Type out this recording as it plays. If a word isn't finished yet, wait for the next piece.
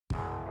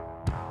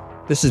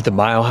This is the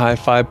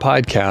MHFI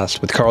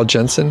podcast with Carl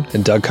Jensen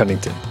and Doug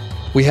Cunnington.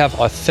 We have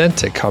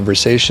authentic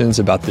conversations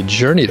about the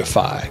journey to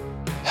FI,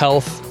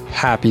 health,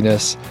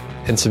 happiness,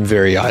 and some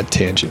very odd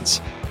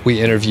tangents.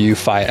 We interview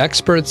FI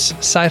experts,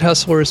 side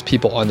hustlers,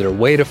 people on their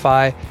way to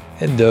FI,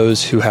 and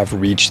those who have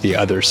reached the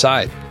other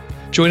side.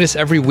 Join us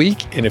every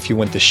week, and if you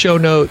want the show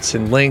notes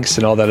and links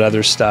and all that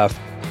other stuff,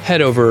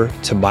 head over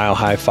to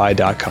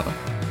milehighfi.com.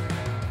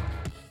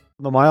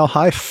 The Mile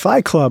High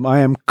Fi Club. I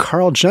am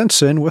Carl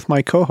Jensen with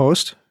my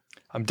co-host.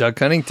 I'm Doug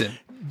Cunnington.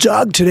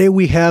 Doug, today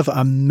we have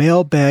a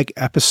mailbag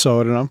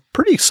episode, and I'm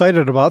pretty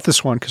excited about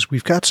this one because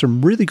we've got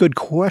some really good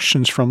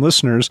questions from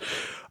listeners.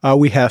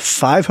 We have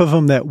 5 of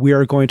them that we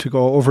are going to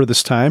go over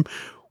this time.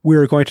 We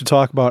are going to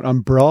talk about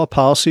umbrella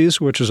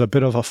policies, which is a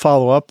bit of a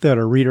follow-up that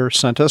a reader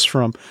sent us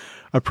from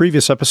a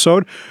previous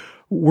episode.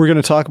 We're going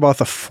to talk about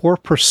the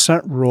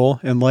 4% rule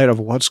in light of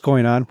what's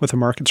going on with the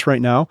markets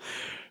right now.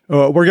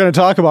 We're going to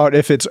talk about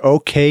if it's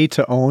okay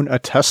to own a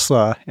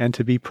Tesla and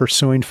to be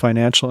pursuing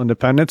financial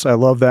independence. I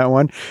love that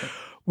one.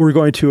 We're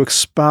going to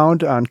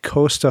expound on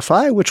Coast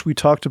FI, which we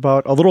talked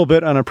about a little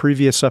bit on a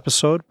previous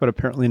episode, but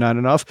apparently not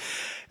enough.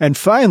 And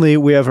finally,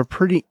 we have a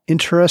pretty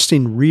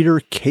interesting reader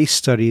case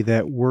study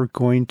that we're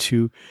going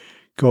to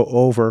go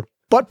over.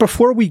 But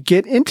before we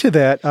get into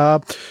that,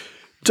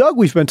 Doug,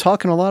 we've been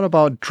talking a lot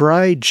about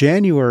dry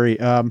January.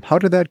 How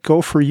did that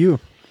go for you?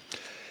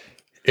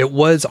 It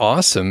was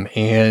awesome.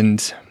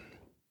 And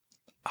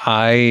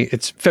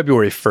it's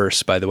February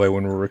 1st, by the way,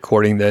 when we're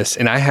recording this,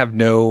 and I have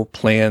no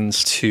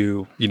plans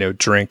to,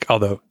 drink,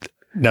 although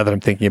now that I'm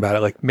thinking about it,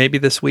 like maybe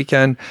this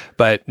weekend,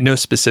 but no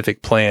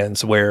specific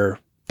plans. Where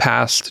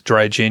past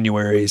dry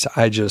Januaries,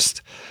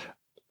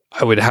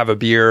 I would have a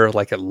beer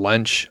like at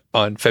lunch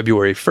on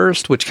February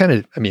 1st, which kind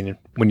of,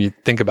 when you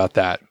think about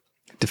that,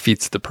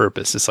 defeats the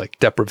purpose. It's like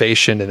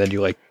deprivation, and then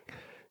you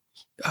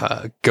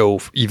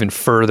go even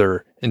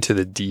further into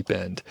the deep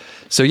end.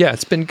 So yeah,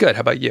 it's been good.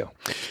 How about you?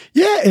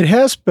 Yeah, it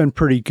has been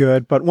pretty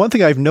good. But one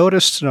thing I've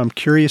noticed, and I'm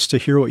curious to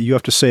hear what you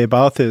have to say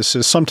about this,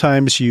 is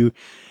sometimes you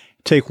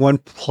take one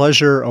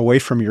pleasure away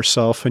from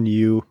yourself and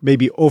you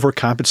maybe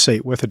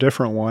overcompensate with a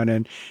different one.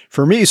 And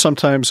for me,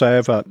 sometimes I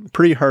have a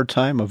pretty hard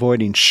time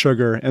avoiding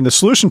sugar. And the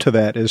solution to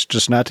that is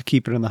just not to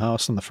keep it in the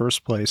house in the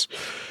first place.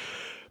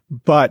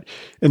 But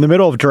in the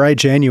middle of dry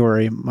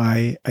January,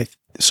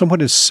 someone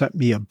has sent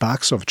me a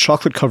box of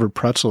chocolate-covered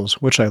pretzels,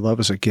 which I love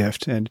as a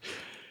gift. And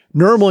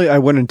normally I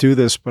wouldn't do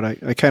this, but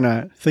I kind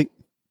of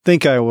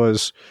think I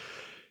was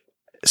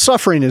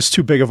suffering is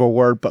too big of a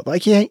word, but I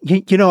can't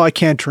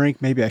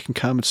drink. Maybe I can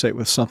compensate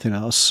with something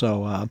else.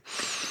 So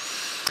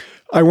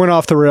I went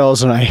off the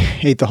rails and I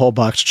ate the whole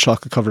box of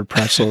chocolate-covered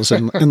pretzels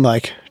in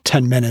like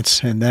 10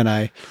 minutes. And then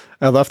I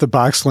left the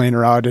box laying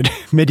around, and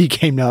Mitty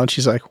came down.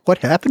 She's like, "What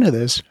happened to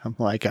this?" I'm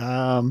like,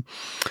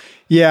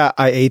 yeah,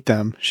 I ate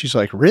them. She's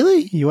like,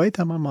 "Really? You ate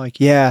them?" I'm like,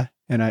 "Yeah."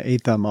 And I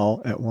ate them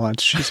all at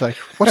once. She's like,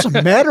 "What's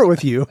the matter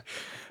with you?"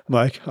 I'm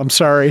like, "I'm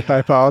sorry. I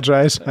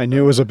apologize. I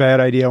knew it was a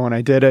bad idea when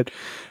I did it,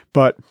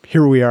 but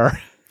here we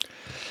are."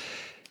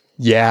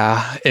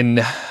 Yeah. And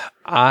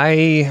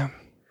I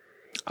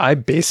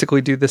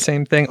basically do the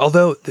same thing.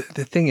 Although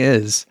the thing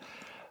is,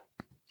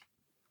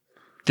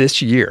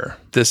 this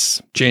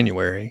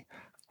January,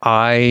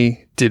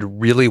 I did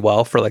really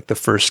well for like the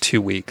first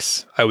 2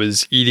 weeks. I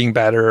was eating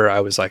better.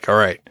 I was like, all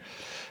right,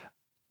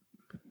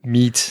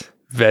 meat,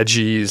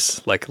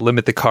 veggies, like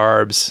limit the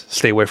carbs,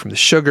 stay away from the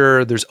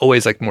sugar. There's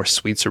always like more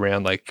sweets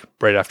around, like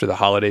right after the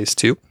holidays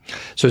too.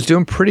 So I was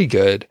doing pretty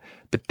good.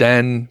 But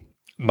then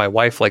my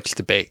wife likes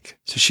to bake.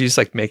 So she's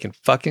like making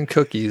fucking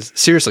cookies,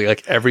 seriously,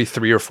 like every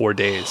 3 or 4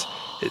 days.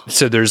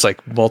 So there's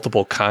like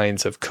multiple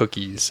kinds of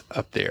cookies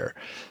up there.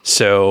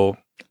 So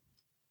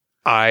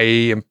I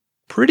am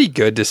pretty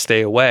good to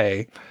stay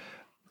away.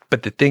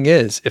 But the thing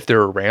is, if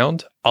they're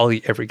around, I'll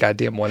eat every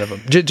goddamn one of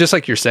them. Just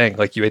like you're saying,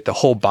 like you ate the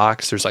whole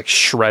box, there's like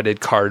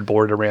shredded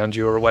cardboard around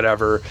you or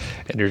whatever.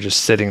 And you're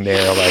just sitting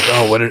there like,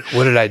 oh,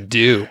 what did I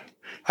do?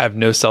 I have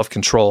no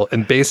self-control.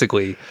 And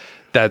basically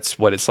that's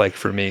what it's like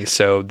for me.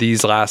 So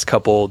these last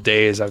couple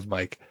days, I'm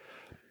like,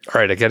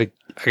 all right, I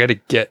gotta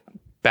get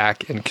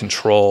back in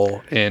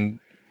control. And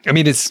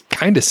it's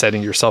kind of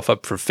setting yourself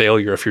up for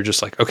failure if you're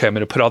just like, okay, I'm going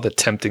to put all the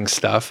tempting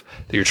stuff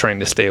that you're trying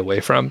to stay away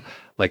from,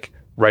 like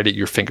right at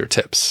your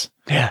fingertips.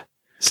 Yeah.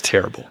 It's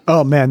terrible.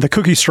 Oh man, the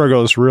cookie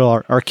struggle is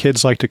real. Our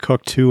kids like to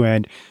cook too,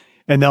 and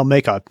they'll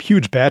make a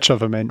huge batch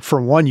of them. And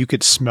for one, you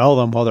could smell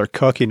them while they're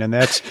cooking, and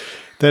that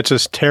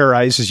just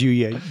terrorizes you.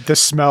 Yeah, the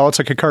smell, it's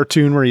like a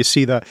cartoon where you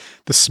see the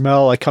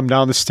smell like come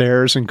down the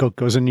stairs and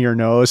goes into your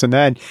nose. And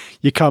then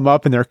you come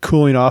up and they're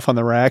cooling off on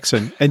the racks.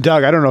 And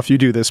Doug, I don't know if you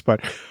do this,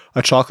 but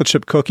a chocolate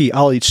chip cookie,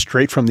 I'll eat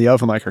straight from the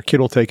oven. Like our kid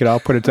will take it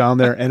out, put it down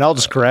there, and I'll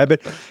just grab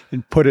it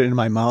and put it in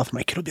my mouth.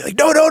 My kid will be like,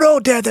 no,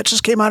 Dad, that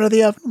just came out of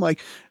the oven. I'm like,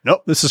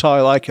 nope, this is how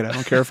I like it. I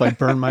don't care if I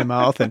burn my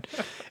mouth. And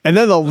then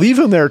they'll leave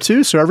them there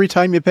too. So every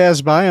time you pass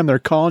by them, they're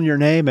calling your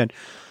name. And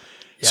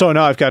so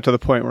now I've got to the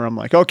point where I'm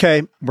like,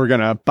 okay, we're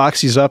going to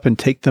box these up and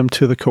take them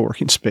to the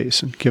co-working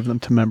space and give them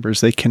to members.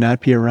 They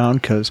cannot be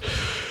around because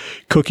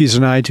cookies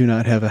and I do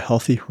not have a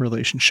healthy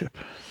relationship.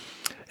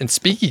 And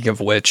speaking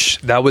of which,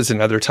 that was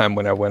another time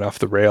when I went off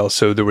the rails.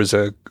 So there was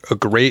a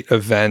great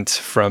event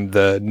from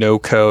the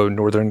NOCO,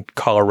 Northern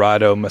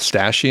Colorado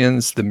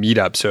Mustachians, the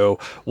meetup. So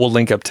we'll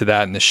link up to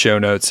that in the show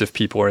notes if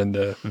people are in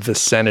the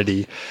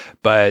vicinity.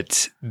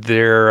 But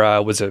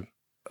there was a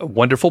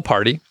wonderful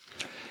party.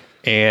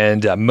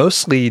 And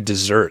mostly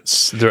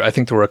desserts. I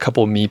think there were a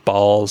couple of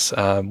meatballs.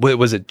 What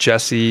was it?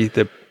 Jesse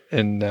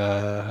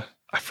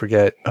I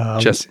forget.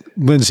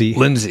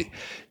 Lindsay.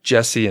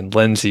 Jesse and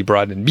Lindsay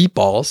brought in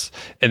meatballs,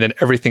 and then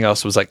everything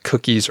else was like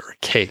cookies or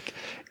cake.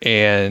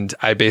 And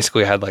I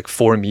basically had like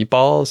 4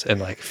 meatballs and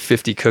like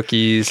 50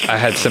 cookies. I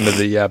had some of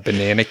the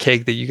banana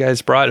cake that you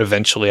guys brought.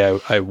 Eventually,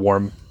 I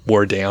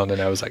wore down,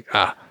 and I was like,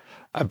 I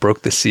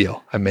broke the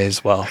seal. I may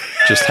as well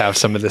just have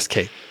some of this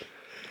cake.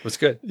 It was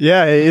good.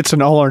 Yeah, it's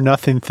an all or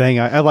nothing thing.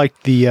 I like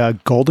the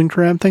golden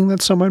graham thing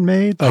that someone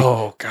made. Like,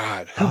 oh,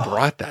 God. Who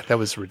brought that? That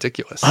was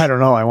ridiculous. I don't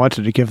know. I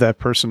wanted to give that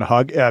person a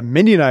hug.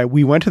 Mindy and I,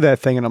 we went to that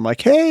thing, and I'm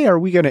like, hey, are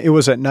we going to, it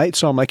was at night,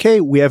 so I'm like,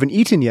 hey, we haven't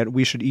eaten yet.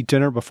 We should eat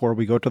dinner before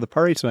we go to the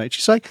party tonight.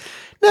 She's like,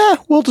 nah,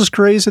 we'll just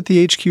graze at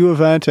the HQ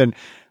event. And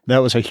that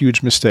was a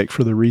huge mistake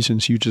for the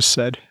reasons you just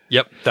said.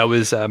 Yep. That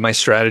was my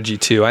strategy,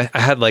 too. I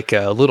had like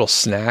a little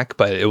snack,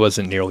 but it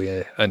wasn't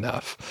nearly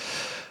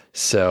enough.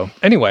 So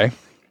anyway...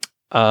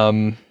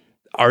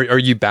 Are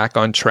you back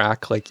on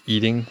track, like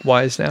eating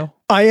wise now?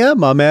 I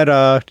am. I'm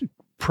at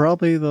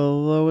probably the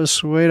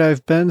lowest weight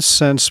I've been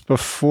since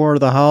before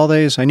the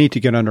holidays. I need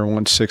to get under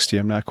 160.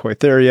 I'm not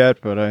quite there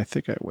yet, but I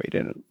think I weighed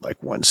in at like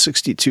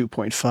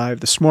 162.5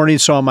 this morning.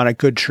 So I'm on a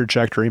good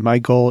trajectory. My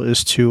goal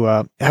is to,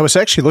 I was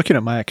actually looking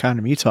at my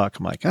economy talk.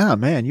 I'm like,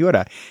 man, you had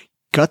a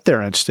gut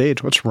there on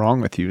stage. What's wrong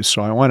with you?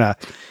 So I want to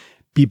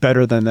be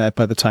better than that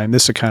by the time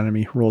this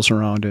economy rolls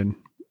around in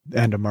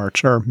end of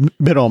March or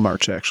middle of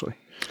March, actually.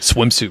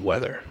 Swimsuit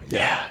weather.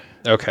 Yeah.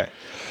 Okay.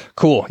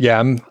 Cool.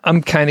 Yeah.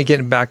 I'm kind of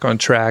getting back on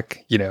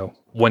track,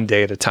 one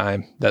day at a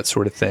time, that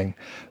sort of thing.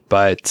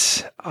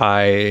 But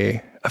a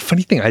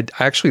funny thing, I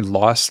actually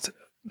lost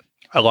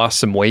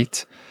some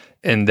weight,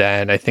 and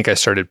then I think I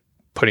started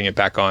putting it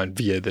back on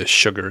via the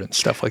sugar and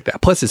stuff like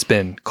that. Plus it's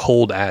been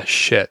cold as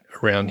shit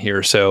around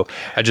here. So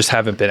I just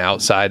haven't been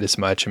outside as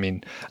much. I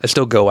mean, I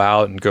still go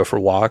out and go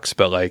for walks,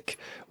 but like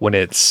when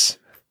it's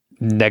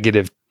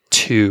 -2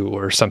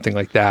 or something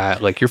like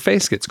that, like your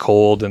face gets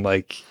cold and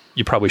like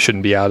you probably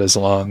shouldn't be out as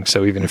long.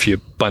 So even if you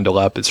bundle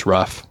up, it's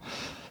rough.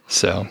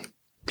 So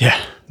yeah,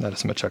 not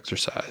as much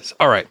exercise.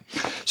 All right.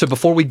 So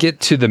before we get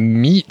to the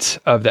meat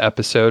of the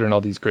episode and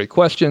all these great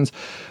questions,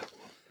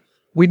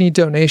 we need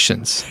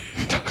donations.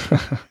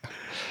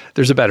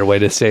 There's a better way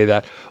to say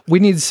that. We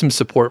need some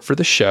support for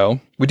the show.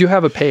 We do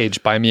have a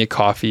page, Buy Me a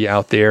Coffee,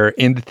 out there.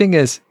 And the thing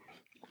is,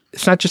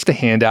 it's not just a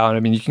handout.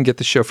 I mean, you can get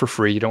the show for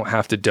free. You don't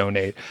have to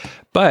donate.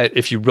 But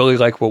if you really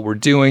like what we're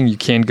doing, you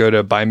can go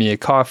to Buy Me a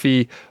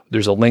Coffee.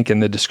 There's a link in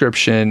the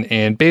description.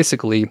 And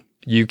basically,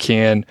 you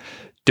can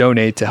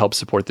donate to help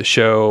support the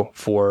show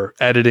for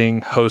editing,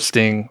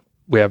 hosting.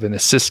 We have an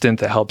assistant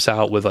that helps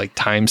out with like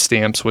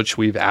timestamps, which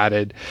we've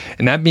added.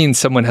 And that means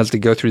someone has to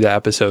go through the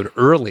episode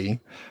early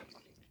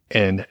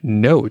and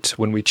note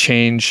when we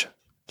change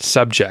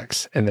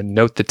subjects and then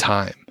note the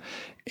time.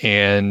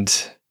 And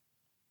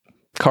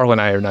Carl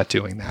and I are not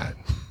doing that.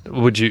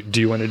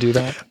 Do you want to do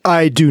that?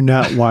 I do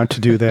not want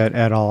to do that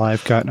at all.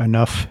 I've got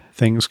enough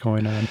things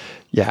going on.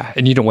 Yeah.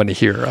 And you don't want to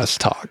hear us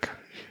talk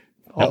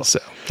also.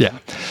 No. Yeah.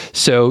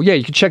 So yeah,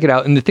 you can check it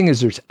out. And the thing is,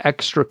 there's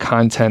extra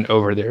content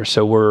over there.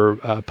 So we're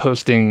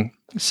posting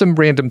some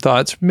random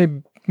thoughts,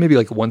 maybe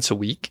like once a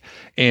week.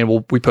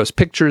 And we post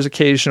pictures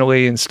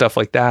occasionally and stuff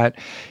like that.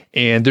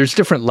 And there's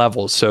different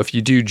levels. So if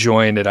you do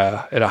join at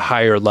a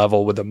higher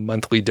level with a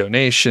monthly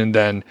donation,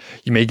 then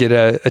you may get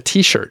a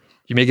t-shirt.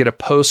 You may get a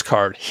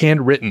postcard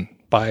handwritten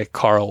by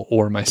Carl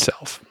or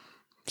myself.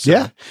 So.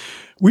 Yeah.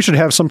 We should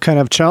have some kind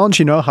of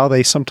challenge, how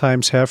they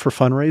sometimes have for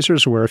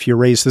fundraisers, where if you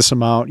raise this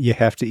amount, you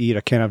have to eat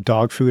a can of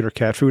dog food or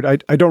cat food. I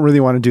don't really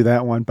want to do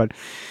that one, but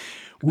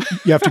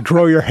you have to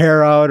grow your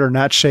hair out or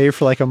not shave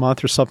for like a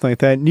month or something like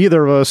that.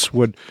 Neither of us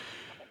would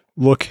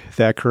look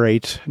that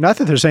great. Not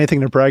that there's anything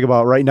to brag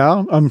about right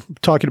now. I'm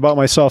talking about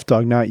myself,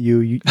 Doug, not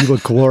you. You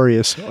look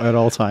glorious at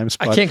all times.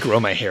 But I can't grow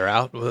my hair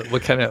out.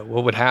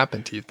 What would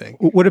happen, do you think?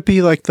 Would it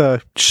be like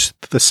the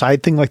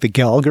side thing, like the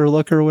Gallagher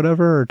look or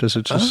whatever? Or does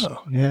it just,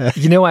 yeah.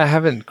 I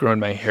haven't grown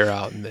my hair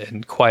out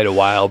in quite a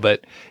while,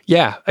 but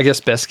yeah, I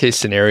guess best case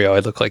scenario, I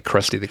look like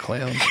Krusty the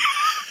Clown.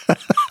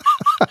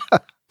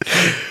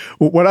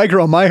 When I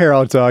grow my hair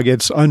out, Doug,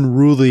 it's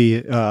unruly.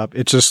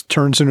 It just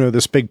turns into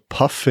this big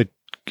puff.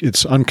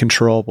 It's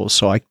uncontrollable,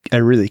 so I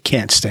really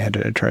can't stand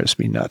it. It drives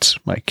me nuts.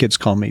 My kids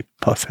call me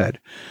Puffhead.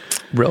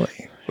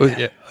 Really? Well,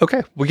 yeah.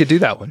 Okay, we could do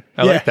that one.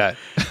 I like that.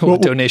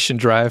 Donation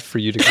drive for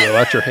you to grow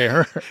out your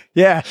hair.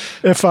 Yeah.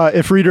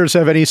 If readers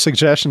have any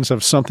suggestions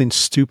of something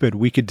stupid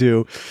we could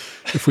do,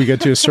 if we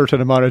get to a certain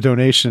amount of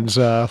donations,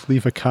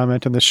 leave a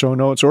comment in the show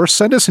notes or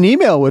send us an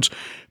email, which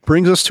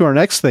brings us to our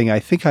next thing. I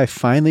think I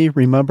finally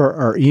remember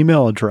our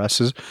email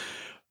addresses.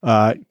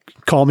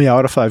 Call me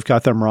out if I've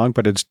got them wrong,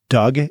 but it's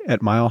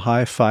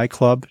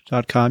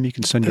Doug@milehighficlub.com. You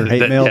can send your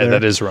hate mail there.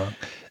 That is wrong.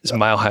 is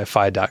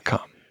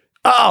milehighfi.com.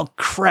 Oh,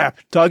 crap.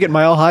 Doug at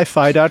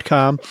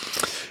milehighfi.com.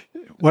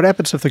 What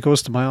happens if it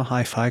goes to Mile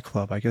High Fi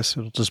Club? I guess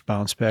it'll just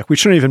bounce back. We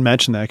shouldn't even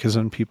mention that because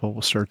then people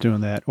will start doing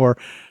that. Or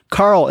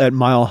Carl at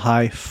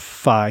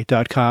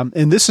milehighfi.com.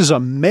 And this is a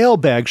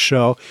mailbag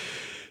show.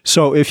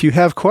 So if you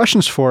have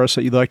questions for us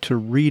that you'd like to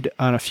read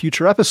on a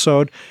future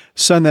episode,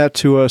 send that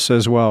to us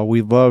as well.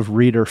 We love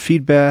reader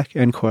feedback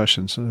and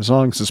questions, as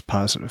long as it's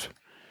positive.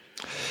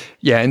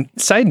 Yeah, and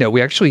side note,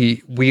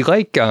 we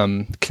like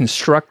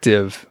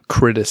constructive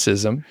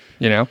criticism,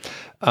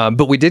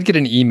 but we did get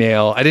an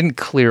email. I didn't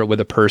clear it with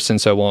a person,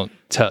 so I won't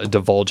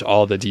divulge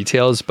all the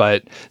details,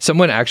 but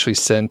someone actually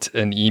sent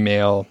an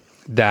email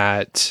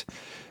that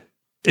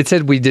it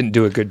said we didn't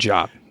do a good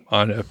job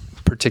on a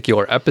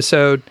particular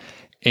episode,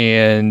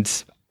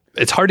 and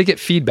it's hard to get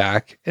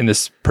feedback, and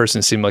this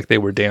person seemed like they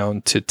were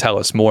down to tell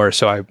us more,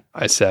 so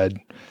I said,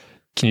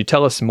 can you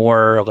tell us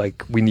more?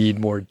 Like, we need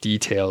more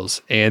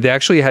details. And they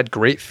actually had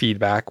great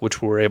feedback,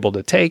 which we were able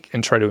to take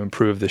and try to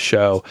improve the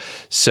show.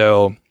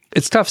 So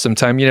it's tough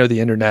sometimes. The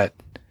internet,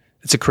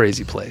 it's a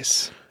crazy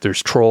place.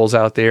 There's trolls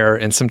out there,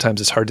 and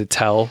sometimes it's hard to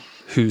tell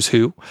who's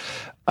who.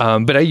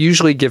 But I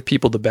usually give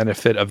people the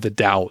benefit of the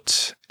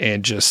doubt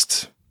and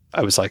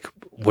I was like,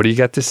 what do you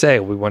got to say?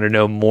 We want to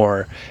know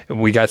more. And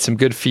we got some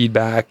good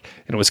feedback,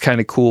 and it was kind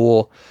of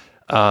cool.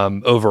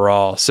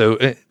 Overall. So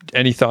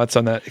any thoughts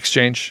on that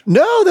exchange?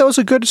 No, that was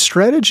a good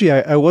strategy.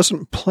 I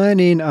wasn't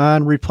planning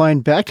on replying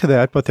back to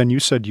that, but then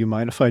you said, you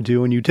mind if I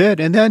do? And you did.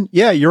 And then,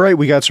 yeah, you're right.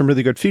 We got some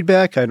really good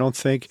feedback. I don't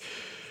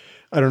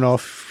know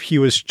if he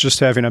was just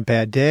having a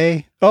bad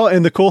day. Oh,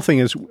 and the cool thing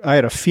is I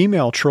had a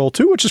female troll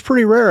too, which is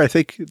pretty rare. I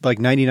think like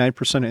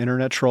 99% of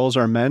internet trolls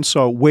are men.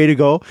 So way to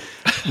go,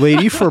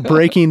 lady, for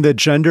breaking the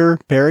gender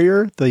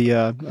barrier.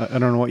 I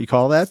don't know what you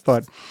call that,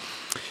 but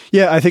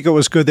yeah, I think it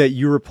was good that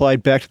you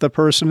replied back to the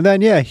person. And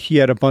then, yeah, he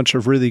had a bunch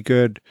of really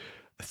good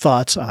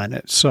thoughts on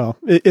it. So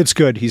it's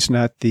good. He's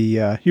not he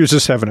was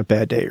just having a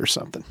bad day or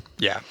something.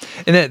 Yeah.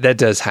 And that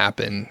does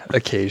happen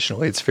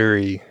occasionally.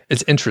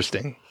 It's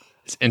interesting.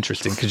 It's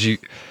interesting because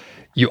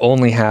you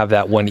only have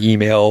that one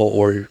email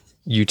or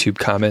YouTube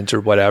comment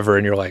or whatever.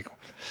 And you're like,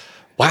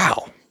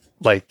 wow,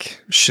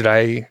 like, should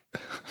I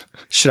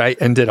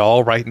end it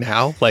all right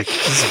now? Like,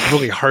 this is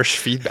really harsh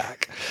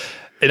feedback.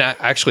 And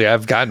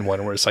I've gotten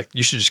one where it's like,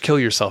 you should just kill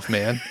yourself,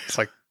 man. It's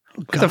like,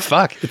 what the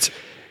fuck?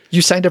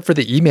 You signed up for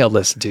the email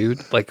list, dude.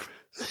 Like,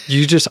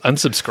 you just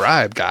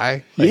unsubscribe,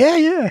 guy. Like,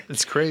 yeah.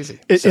 It's crazy.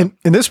 And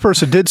this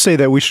person did say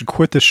that we should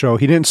quit the show.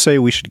 He didn't say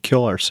we should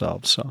kill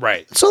ourselves. So.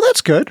 Right. So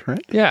that's good,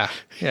 right? Yeah.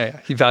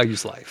 He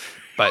values life.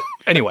 But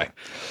anyway,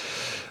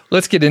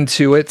 let's get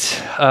into it.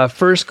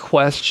 First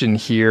question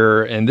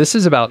here, and this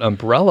is about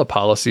umbrella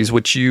policies,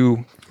 which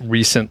you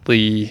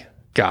recently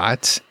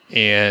got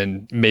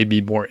and made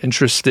me more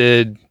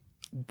interested.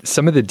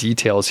 Some of the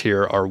details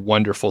here are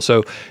wonderful.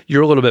 So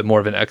you're a little bit more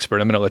of an expert.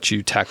 I'm going to let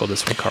you tackle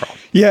this one, Carl.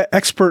 Yeah,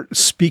 expert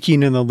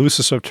speaking in the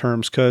loosest of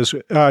terms, because,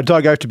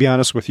 Doug, I have to be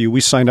honest with you,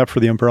 we signed up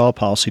for the umbrella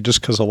policy just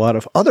because a lot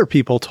of other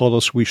people told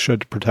us we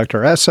should protect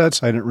our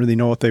assets. I didn't really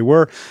know what they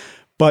were,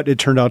 but it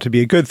turned out to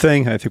be a good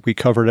thing. I think we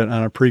covered it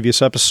on a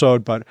previous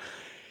episode, but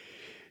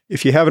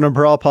if you have an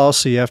umbrella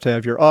policy, you have to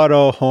have your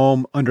auto,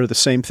 home under the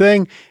same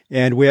thing.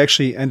 And we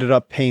actually ended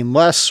up paying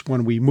less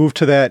when we moved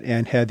to that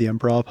and had the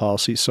umbrella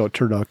policy. So it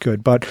turned out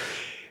good. But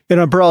an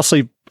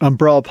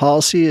umbrella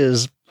policy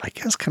is, I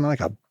guess, kind of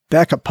like a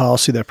backup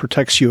policy that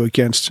protects you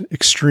against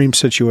extreme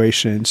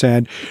situations.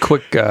 And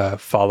quick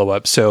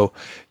follow-up. So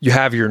you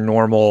have your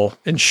normal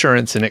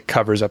insurance and it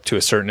covers up to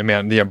a certain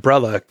amount. And the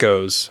umbrella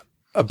goes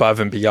above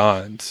and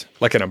beyond,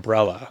 like an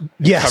umbrella.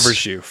 It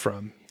covers you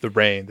from the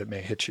rain that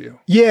may hit you.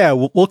 Yeah,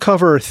 we'll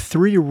cover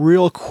 3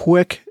 real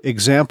quick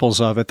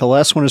examples of it. The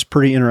last one is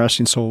pretty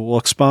interesting, so we'll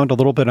expound a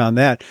little bit on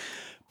that.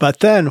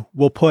 But then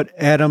we'll put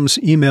Adam's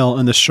email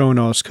in the show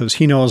notes because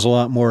he knows a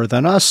lot more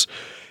than us,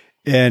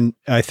 and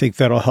I think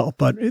that'll help.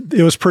 But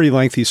it was pretty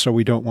lengthy, so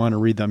we don't want to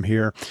read them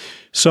here.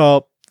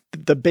 So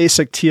the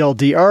basic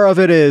TLDR of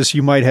it is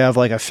you might have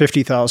like a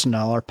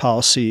 $50,000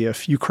 policy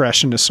if you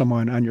crash into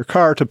someone on your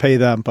car to pay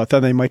them, but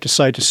then they might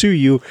decide to sue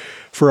you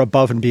for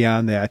above and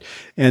beyond that.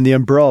 And the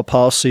umbrella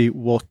policy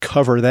will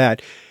cover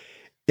that.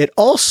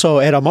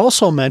 Adam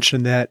also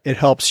mentioned that it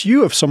helps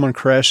you if someone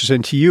crashes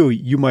into you.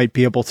 You might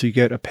be able to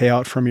get a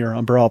payout from your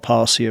umbrella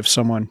policy if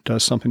someone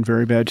does something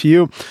very bad to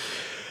you.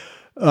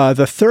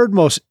 The third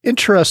most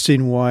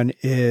interesting one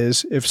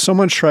is if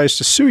someone tries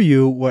to sue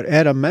you, what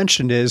Adam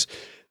mentioned is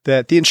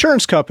that the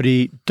insurance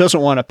company doesn't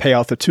want to pay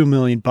out the $2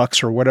 million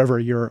or whatever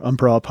your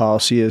umbrella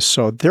policy is.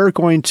 So they're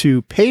going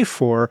to pay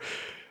for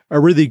a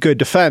really good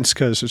defense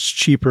because it's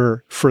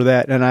cheaper for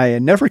that. And I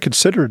had never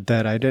considered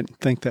that. I didn't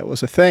think that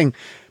was a thing.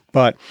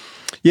 But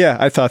yeah,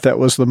 I thought that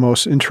was the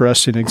most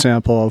interesting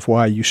example of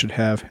why you should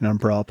have an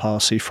umbrella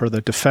policy for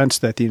the defense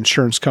that the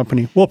insurance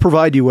company will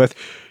provide you with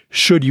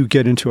should you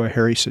get into a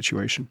hairy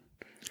situation.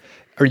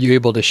 Are you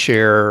able to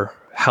share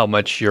how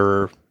much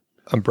your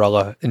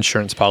umbrella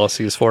insurance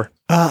policy is for?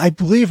 I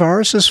believe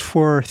ours is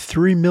for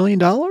 $3 million.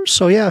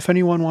 So yeah, if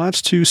anyone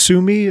wants to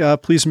sue me,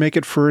 please make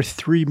it for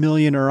 $3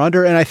 million or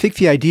under. And I think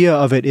the idea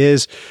of it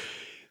is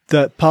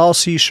the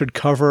policy should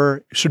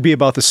be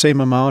about the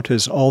same amount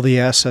as all the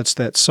assets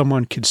that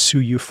someone could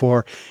sue you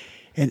for.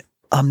 And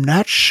I'm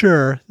not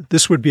sure,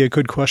 this would be a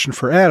good question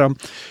for Adam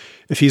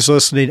if he's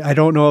listening. I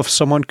don't know if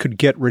someone could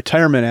get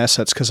retirement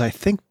assets because I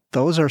think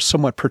those are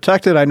somewhat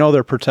protected. I know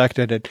they're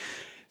protected in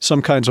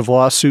some kinds of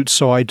lawsuits,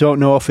 so I don't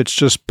know if it's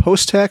just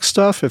post-tax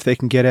stuff, if they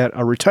can get at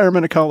a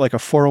retirement account like a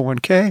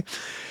 401k.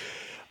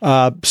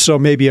 So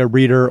maybe a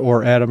reader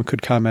or Adam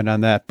could comment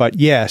on that. But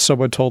yeah,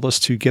 someone told us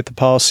to get the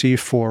policy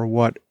for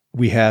what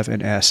we have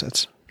in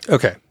assets.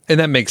 Okay. And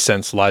that makes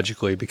sense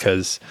logically,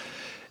 because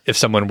if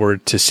someone were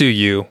to sue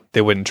you,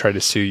 they wouldn't try to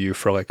sue you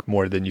for like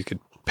more than you could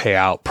pay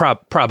out.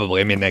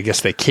 Probably. I mean, I guess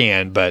they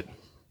can, but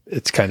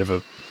it's kind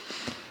of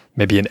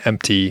maybe an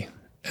empty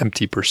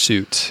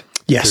pursuit.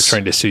 Yes. They're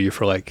trying to sue you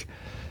for like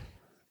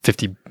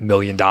 $50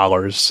 million.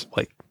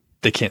 Like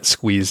they can't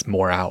squeeze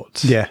more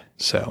out. Yeah.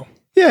 So.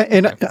 Yeah.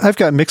 And I've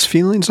got mixed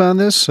feelings on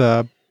this.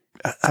 I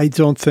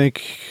don't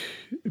think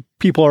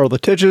people are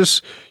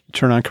litigious. You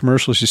turn on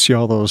commercials, you see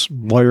all those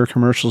lawyer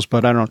commercials,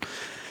 but I don't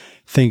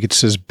think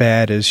it's as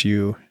bad as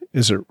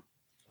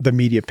the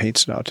media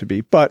paints it out to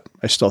be. But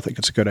I still think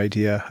it's a good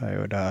idea. I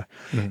would,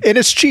 and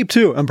it's cheap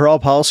too. Umbrella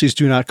policies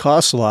do not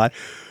cost a lot,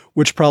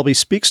 which probably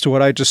speaks to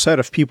what I just said.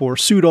 If people were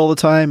sued all the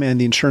time and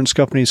the insurance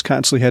companies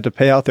constantly had to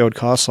pay out, they would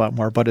cost a lot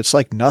more. But it's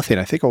like nothing.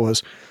 I think it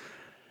was,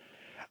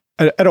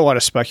 I don't want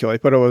to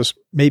speculate, but it was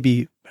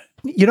maybe,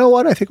 you know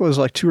what? I think it was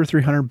like $200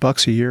 or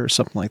 $300 a year or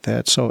something like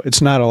that. So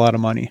it's not a lot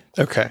of money.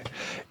 Okay.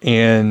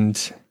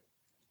 And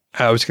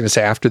I was going to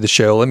say after the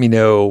show, let me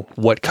know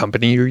what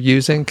company you're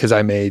using, because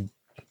I may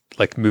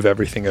like move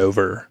everything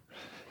over.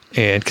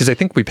 And because I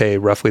think we pay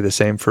roughly the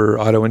same for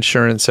auto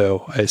insurance.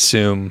 So I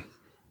assume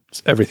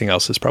everything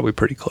else is probably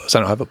pretty close. I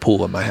don't have a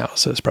pool in my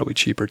house, so it's probably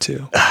cheaper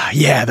too.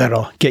 Yeah,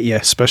 that'll get you,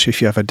 especially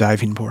if you have a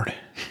diving board.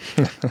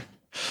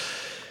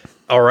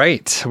 All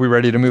right. Are we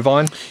ready to move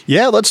on?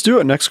 Yeah, let's do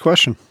it. Next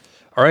question.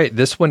 All right.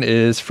 This one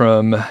is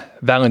from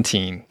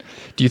Valentine.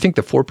 Do you think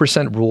the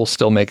 4% rule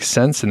still makes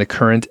sense in the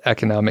current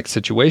economic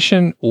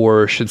situation,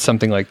 or should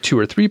something like 2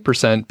 or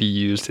 3% be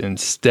used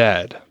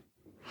instead?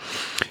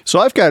 So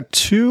I've got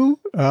two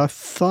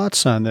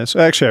thoughts on this.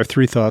 Actually, I have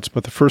three thoughts,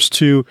 but the first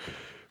two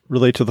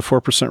relate to the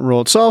 4%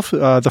 rule itself. The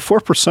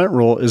 4%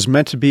 rule is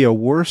meant to be a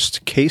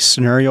worst case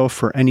scenario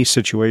for any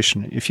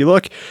situation. If you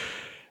look,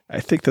 I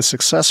think the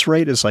success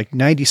rate is like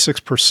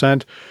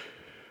 96%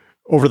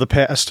 over the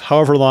past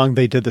however long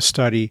they did the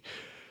study.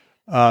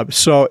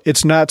 So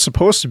it's not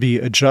supposed to be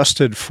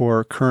adjusted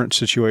for current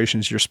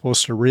situations. You're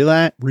supposed to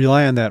rely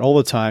on that all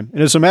the time.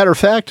 And as a matter of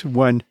fact,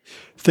 when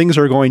things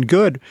are going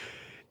good,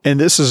 and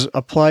this is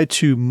applied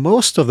to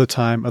most of the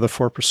time of the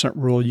 4%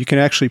 rule, you can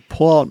actually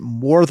pull out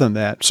more than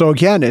that. So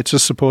again, it's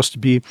just supposed to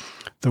be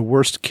the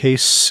worst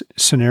case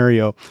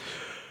scenario.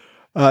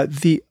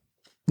 The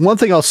one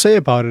thing I'll say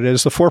about it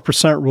is the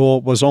 4% rule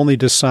was only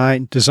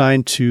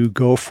designed to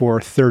go for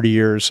 30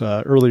 years.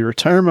 Early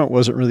retirement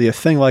wasn't really a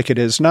thing like it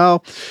is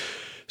now.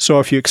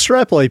 So if you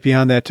extrapolate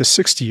beyond that to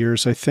 60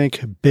 years, I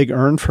think Big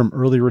Earn from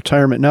early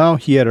retirement now,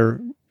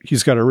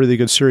 he's got a really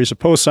good series of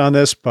posts on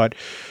this, but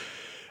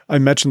I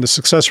mentioned the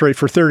success rate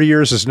for 30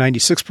 years is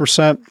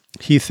 96%.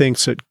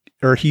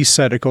 He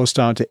said it goes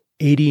down to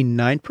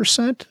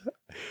 89%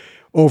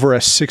 over a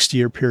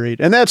 60-year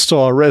period. And that's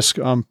still a risk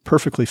I'm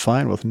perfectly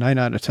fine with. 9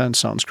 out of 10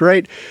 sounds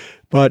great.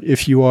 But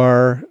if you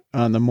are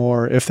on the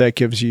more, if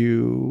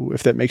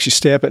that makes you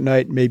stay up at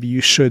night, maybe you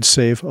should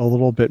save a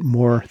little bit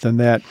more than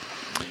that.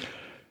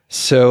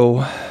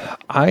 So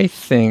I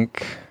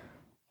think,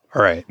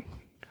 all right,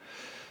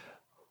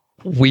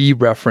 we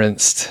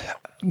referenced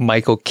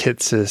Michael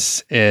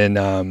Kitces in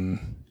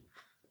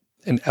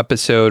an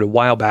episode a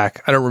while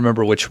back. I don't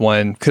remember which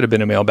one. Could have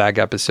been a Mailbag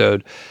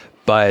episode,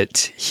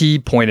 but he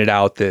pointed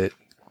out that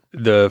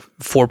the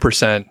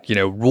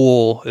 4%,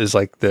 rule is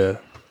like the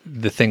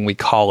thing we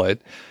call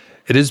it.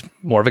 It is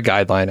more of a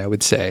guideline, I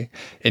would say.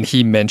 And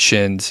he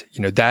mentioned,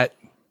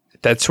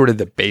 that's sort of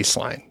the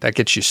baseline that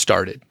gets you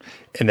started.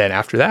 And then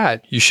after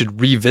that, you should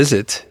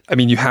revisit. I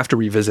mean, you have to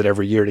revisit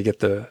every year to get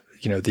the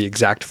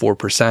exact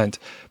 4%,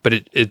 but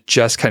it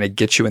just kind of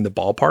gets you in the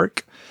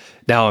ballpark.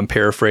 Now I'm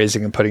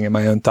paraphrasing and putting in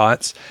my own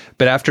thoughts,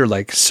 but after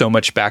like so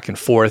much back and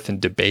forth and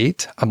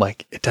debate, I'm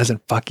like, it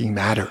doesn't fucking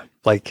matter.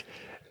 Like,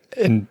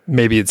 and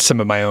maybe it's some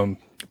of my own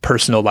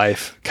personal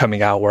life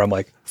coming out where I'm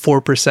like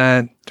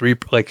 4%,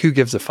 3%, like who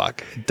gives a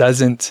fuck? It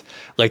doesn't,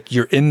 like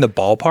you're in the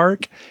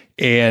ballpark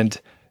and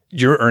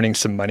you're earning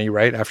some money,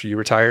 right? After you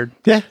retired.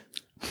 Yeah.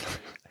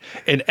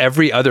 And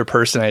every other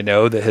person I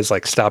know that has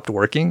like stopped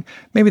working,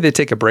 maybe they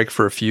take a break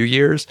for a few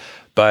years,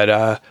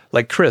 but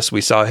like Chris, we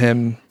saw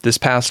him this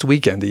past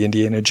weekend, the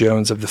Indiana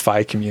Jones of the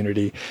FI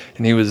community,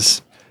 and he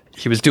was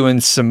doing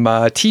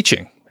some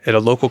teaching at a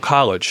local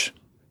college,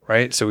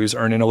 right? So he was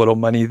earning a little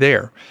money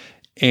there.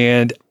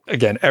 And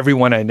again,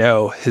 everyone I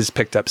know has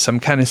picked up some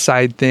kind of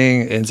side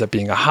thing. It ends up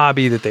being a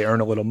hobby that they earn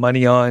a little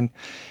money on.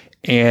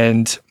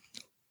 And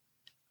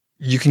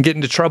you can get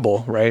into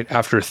trouble, right?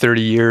 After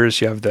 30 years,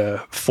 you have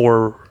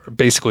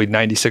basically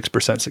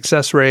 96%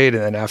 success rate.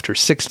 And then after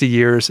 60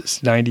 years, it's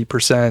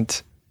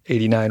 90%,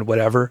 89,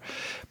 whatever.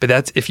 But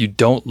that's if you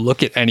don't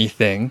look at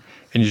anything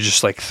and you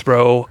just like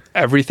throw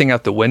everything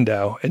out the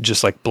window and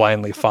just like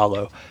blindly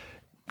follow.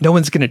 No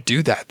one's going to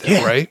do that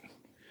though, right?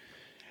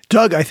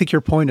 Doug, I think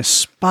your point is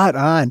spot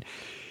on.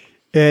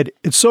 And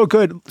it's so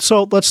good.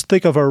 So let's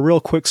think of a real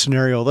quick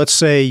scenario. Let's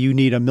say you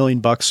need $1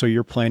 million, so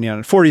you're planning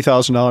on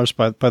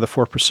 $40,000 by the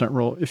 4%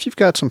 rule. If you've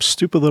got some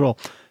stupid little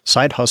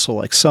side hustle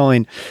like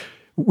selling,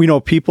 we know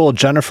people,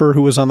 Jennifer,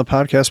 who was on the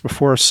podcast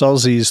before,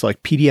 sells these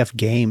like PDF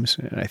games,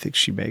 and I think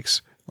she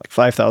makes like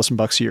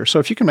 $5,000 a year. So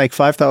if you can make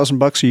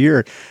 $5,000 a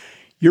year,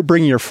 you're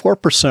bringing your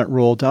 4%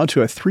 rule down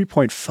to a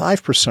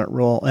 3.5%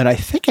 rule. And I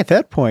think at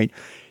that point,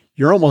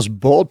 you're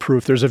almost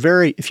bulletproof.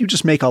 If you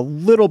just make a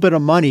little bit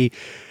of money,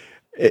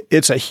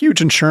 it's a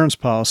huge insurance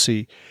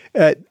policy.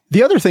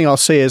 The other thing I'll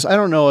say is I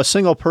don't know a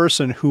single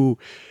person who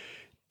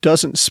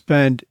doesn't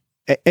spend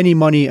any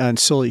money on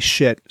silly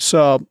shit.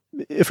 So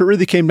if it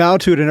really came down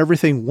to it and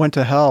everything went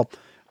to hell,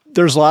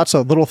 there's lots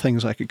of little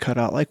things I could cut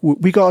out. Like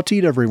we go out to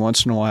eat every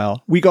once in a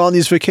while. We go on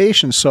these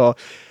vacations. So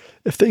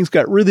if things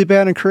got really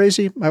bad and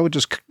crazy, I would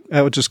just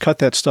cut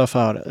that stuff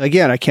out.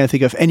 Again, I can't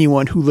think of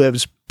anyone who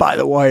lives by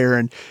the wire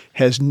and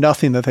has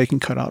nothing that they can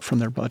cut out from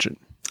their budget.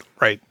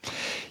 Right.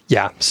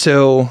 Yeah.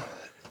 So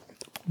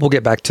we'll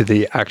get back to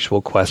the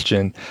actual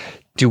question.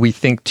 Do we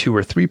think 2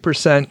 or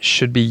 3%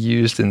 should be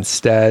used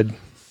instead?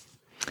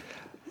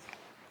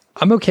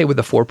 I'm okay with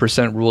the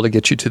 4% rule to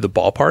get you to the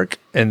ballpark.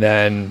 And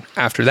then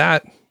after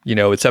that,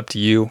 it's up to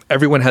you.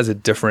 Everyone has a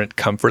different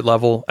comfort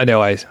level. I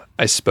know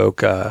I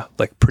spoke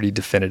like pretty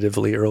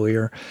definitively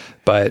earlier,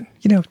 but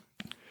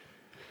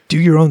do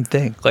your own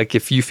thing. Like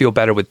if you feel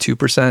better with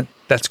 2%,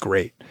 that's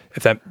great.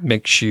 If that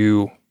makes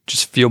you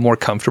just feel more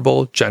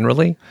comfortable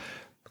generally,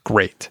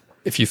 great.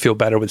 If you feel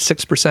better with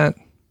 6%,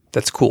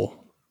 that's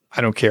cool.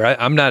 I don't care.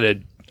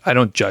 I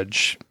don't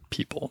judge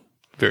people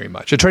very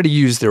much. I try to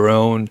use their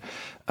own,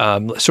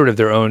 sort of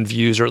their own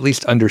views, or at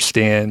least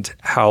understand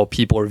how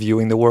people are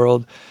viewing the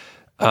world.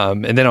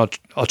 And then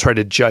I'll try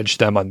to judge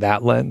them on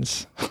that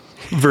lens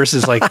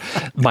versus like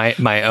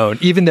my own,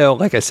 even though,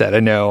 like I said,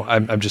 I know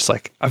I'm just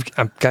like,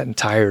 I've gotten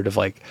tired of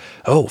like,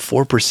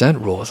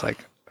 4% rule. It's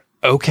like,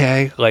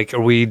 okay, like,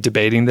 are we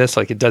debating this?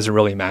 Like, it doesn't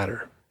really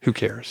matter. Who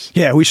cares?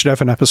 Yeah, we should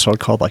have an episode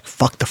called like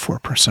 "Fuck the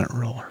 4%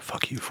 Rule" or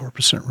 "Fuck you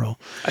 4% Rule."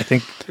 I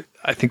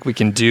think we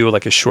can do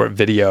like a short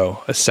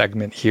video, a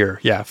segment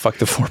here. Yeah, fuck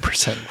the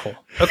 4% rule.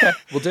 Okay,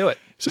 we'll do it.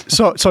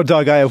 So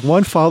Doug, I have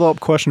one follow-up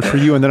question for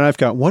you, and then I've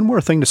got one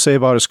more thing to say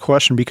about his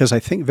question because I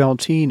think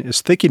Valentine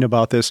is thinking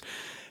about this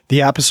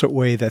the opposite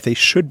way that they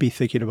should be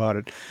thinking about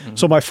it. Mm-hmm.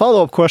 So my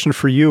follow-up question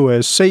for you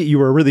is: say you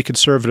were really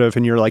conservative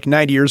and you're like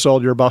 90 years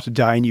old, you're about to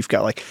die, and you've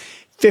got like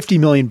 $50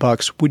 million.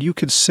 Would you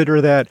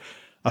consider that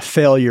a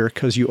failure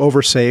because you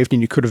oversaved and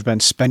you could have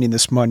been spending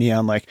this money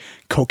on like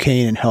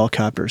cocaine and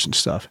helicopters and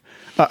stuff?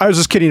 I was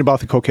just kidding about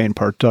the cocaine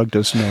part. Doug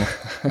doesn't know.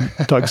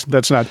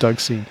 That's not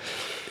Doug's scene.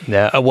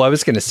 No, well, I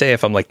was going to say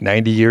if I'm like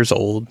 90 years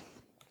old,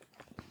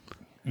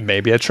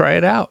 maybe I try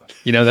it out.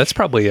 That's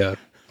probably a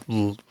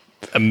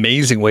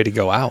amazing way to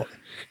go out.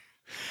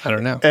 I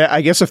don't know.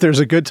 I guess if there's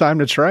a good time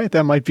to try it,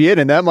 that might be it.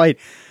 And that might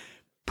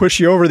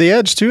push you over the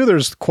edge too.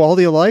 There's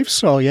quality of life.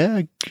 So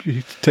yeah,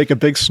 you take a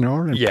big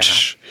snore. And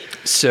Psh.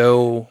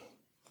 So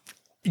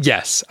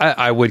yes,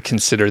 I would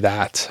consider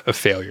that a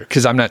failure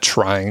because I'm not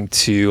trying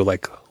to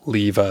like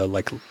leave a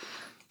like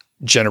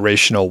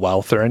generational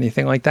wealth or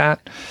anything like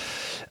that.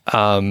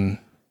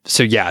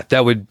 So yeah,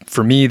 that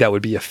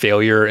would be a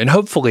failure. And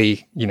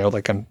hopefully,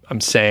 like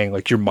I'm saying,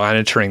 like you're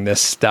monitoring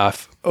this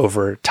stuff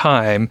over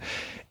time,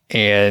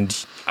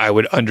 and I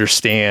would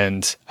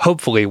understand,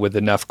 hopefully with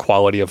enough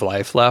quality of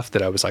life left,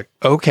 that I was like,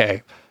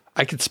 okay,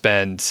 I could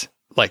spend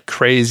like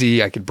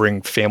crazy. I could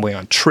bring family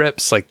on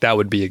trips. Like that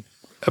would be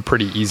a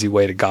pretty easy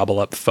way to gobble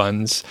up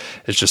funds.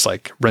 It's just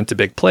like rent a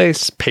big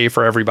place, pay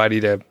for everybody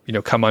to,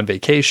 come on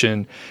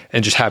vacation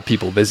and just have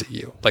people visit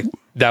you. Like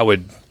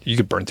you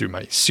could burn through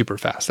money super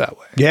fast that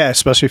way. Yeah.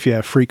 Especially if you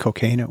have free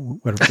cocaine at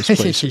whatever this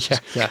place is.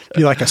 Yeah.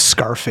 You're like a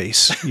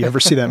Scarface. You ever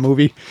see that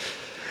movie?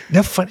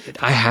 No, funny.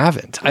 I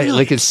haven't. Really? I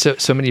like it's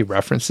so many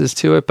references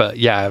to it, but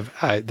yeah,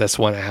 that's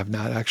one I have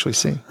not actually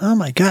seen. Oh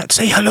my God!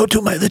 Say hello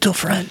to my little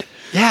friend.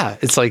 Yeah,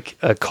 it's like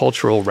a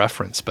cultural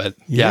reference, but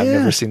yeah, I've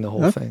never seen the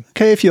whole thing.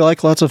 Okay, if you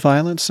like lots of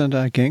violence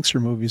and gangster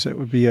movies, that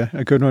would be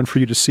a good one for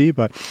you to see.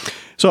 But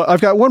so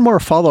I've got one more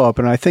follow up,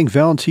 and I think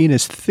Valentine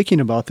is thinking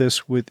about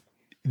this with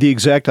the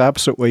exact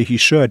opposite way he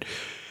should.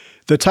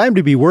 The time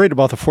to be worried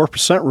about the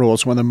 4% rule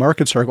is when the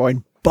markets are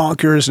going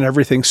bonkers and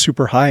everything's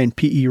super high and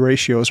PE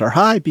ratios are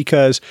high,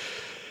 because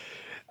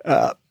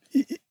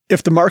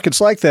if the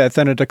market's like that,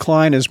 then a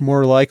decline is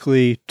more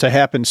likely to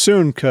happen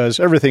soon because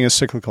everything is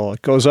cyclical.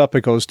 It goes up,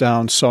 it goes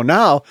down. So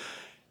now,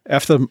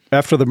 after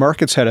the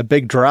markets had a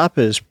big drop,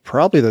 is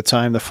probably the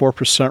time the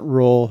 4%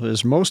 rule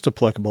is most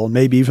applicable,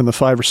 maybe even the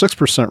 5 or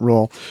 6%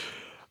 rule.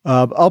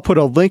 I'll put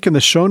a link in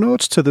the show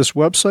notes to this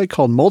website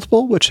called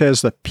Multiple, which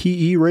has the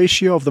PE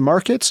ratio of the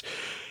markets.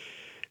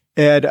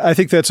 And I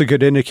think that's a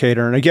good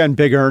indicator. And again,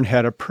 Big Earn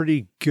had a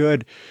pretty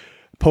good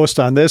post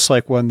on this.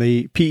 Like when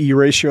the PE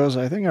ratios,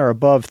 I think, are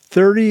above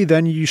 30,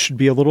 then you should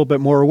be a little bit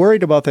more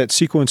worried about that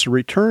sequence of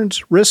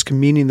returns risk,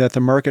 meaning that the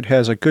market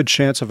has a good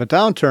chance of a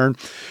downturn.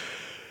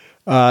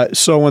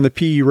 So when the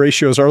PE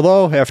ratios are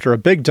low after a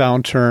big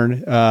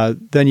downturn,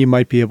 then you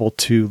might be able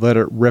to let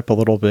it rip a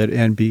little bit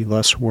and be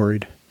less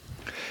worried.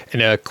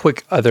 And a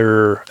quick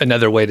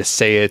another way to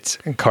say it,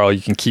 and Carl,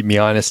 you can keep me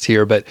honest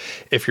here, but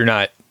if you're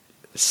not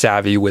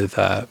savvy with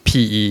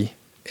PE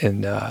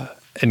and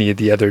any of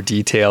the other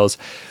details,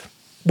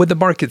 when the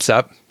market's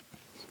up,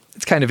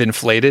 it's kind of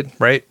inflated,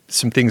 right?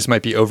 Some things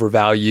might be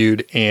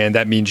overvalued, and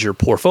that means your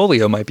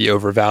portfolio might be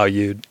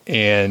overvalued,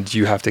 and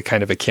you have to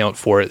kind of account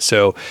for it.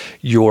 So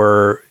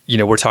we're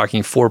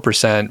talking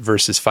 4%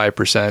 versus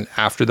 5%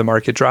 after the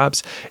market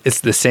drops. It's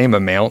the same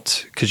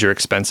amount because your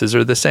expenses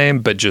are the same,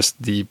 but just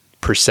the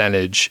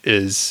percentage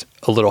is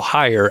a little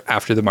higher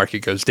after the market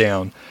goes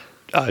down,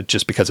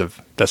 just because of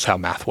that's how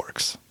math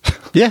works.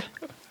 Yeah,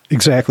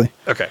 exactly.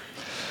 Okay,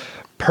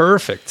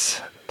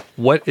 perfect.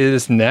 What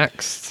is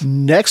next?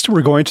 Next,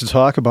 we're going to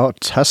talk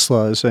about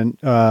Teslas. And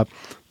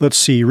let's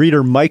see,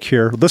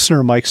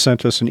 listener Mike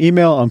sent us an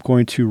email. I'm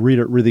going to read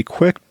it really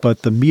quick,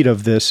 but the meat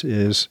of this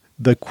is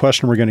the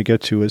question we're going to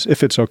get to is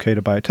if it's okay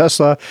to buy a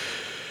Tesla.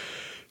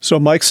 So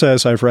Mike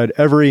says, I've read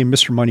every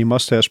Mr. Money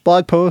Mustache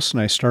blog post,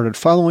 and I started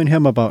following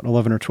him about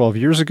 11 or 12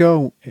 years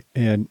ago.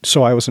 And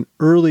so I was an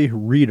early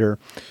reader.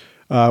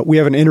 We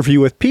have an interview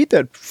with Pete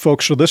that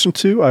folks should listen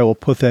to. I will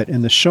put that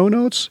in the show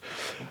notes.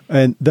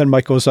 And then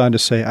Mike goes on to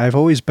say, I've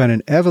always been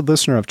an avid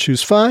listener of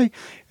ChooseFi,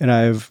 and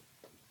I've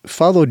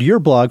followed your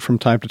blog from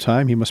time to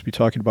time. He must be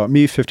talking about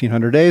me,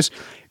 1500 Days.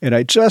 And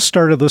I just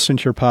started listening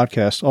to your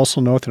podcast.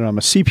 Also note that I'm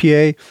a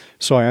CPA,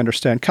 so I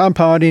understand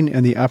compounding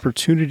and the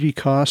opportunity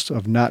cost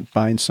of not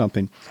buying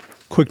something.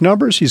 Quick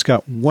numbers, he's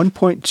got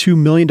 $1.2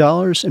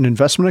 million in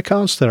investment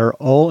accounts that are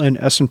all in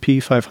S&P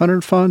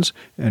 500 funds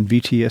and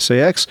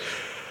VTSAX.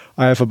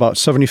 I have about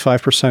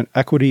 75%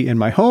 equity in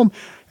my home,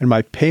 and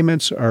my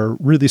payments are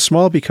really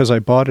small because I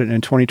bought it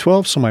in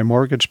 2012, so my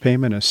mortgage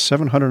payment is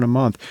 $700 a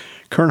month.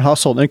 Current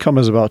household income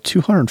is about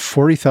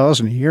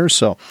 $240,000 a year,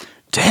 so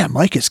damn,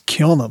 Mike is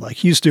killing it. Like,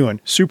 he's doing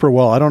super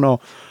well. I don't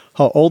know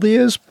how old he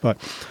is, but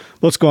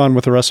let's go on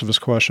with the rest of his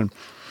question.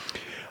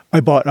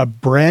 I bought a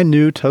brand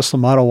new Tesla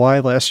Model Y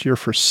last year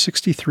for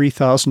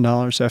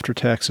 $63,000 after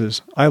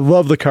taxes. I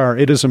love the car.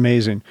 It is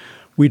amazing.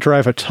 We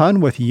drive a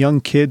ton with young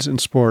kids and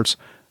sports.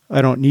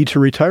 I don't need to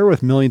retire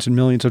with millions and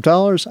millions of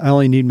dollars. I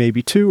only need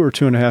maybe $2 or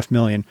 $2.5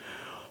 million.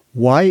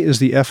 Why is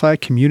the FI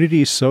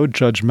community so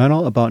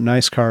judgmental about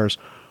nice cars?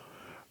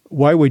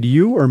 Why would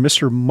you or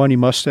Mr. Money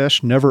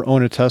Mustache never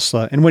own a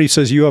Tesla? And when he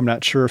says you, I'm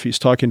not sure if he's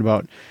talking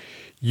about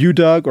you,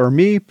 Doug, or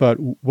me, but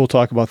we'll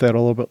talk about that a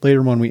little bit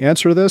later when we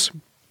answer this.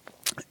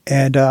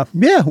 And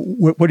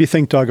what do you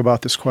think, Doug,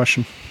 about this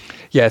question?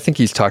 Yeah, I think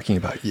he's talking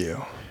about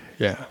you.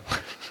 Yeah.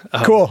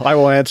 Cool. I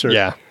will answer.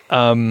 Yeah.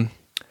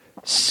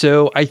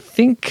 So I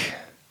think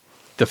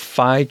the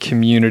FI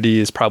community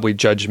is probably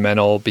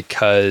judgmental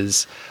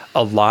because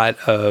a lot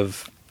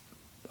of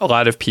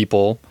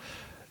people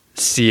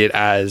see it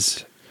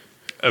as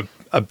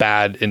a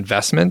bad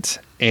investment,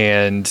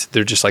 and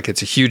they're just like,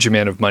 it's a huge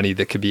amount of money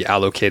that could be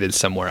allocated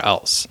somewhere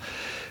else.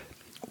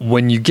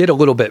 When you get a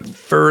little bit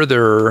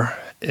further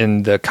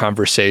in the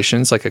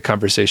conversations, like a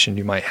conversation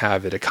you might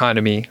have at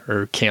Economy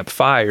or Camp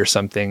FI or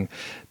something,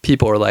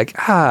 people are like,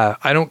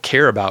 I don't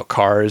care about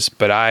cars,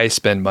 but I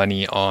spend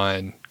money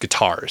on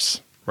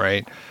guitars,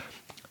 right?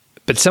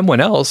 But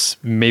someone else,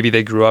 maybe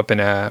they grew up in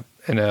a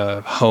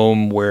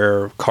home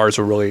where cars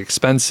were really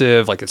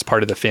expensive, like it's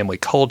part of the family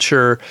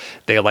culture.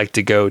 They like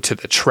to go to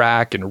the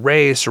track and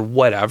race or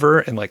whatever,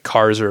 and like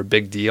cars are a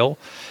big deal.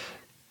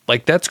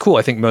 Like, that's cool.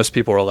 I think most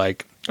people are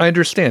like, I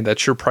understand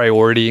that's your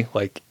priority.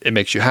 Like, it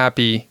makes you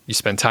happy. You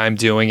spend time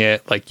doing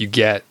it. Like, you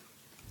get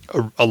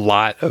a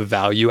lot of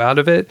value out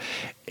of it.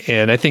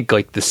 And I think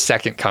like the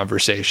second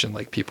conversation,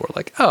 like people are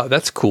like, oh,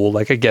 that's cool.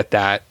 Like, I get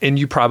that. And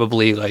you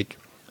probably like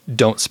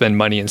don't spend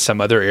money in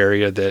some other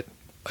area that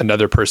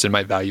another person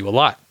might value a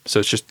lot. So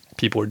it's just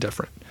people are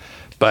different.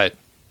 But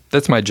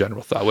that's my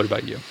general thought. What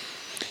about you?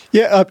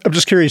 Yeah, I'm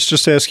just curious,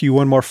 just to ask you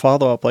one more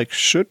follow-up. Like,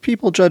 should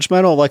people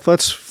judgmental? Like,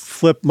 let's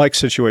flip Mike's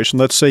situation.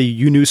 Let's say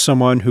you knew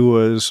someone who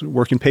was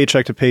working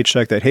paycheck to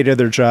paycheck that hated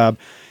their job,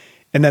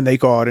 and then they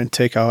go out and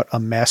take out a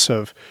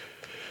massive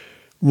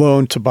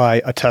loan to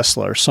buy a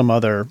Tesla or some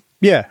other,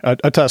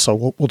 a Tesla.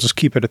 We'll just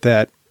keep it at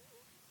that.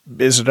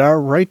 Is it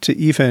our right to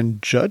even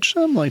judge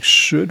them? Like,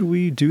 should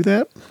we do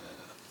that?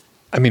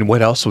 I mean,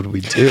 what else would we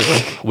do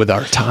with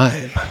our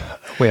time?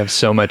 We have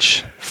so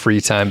much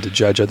free time to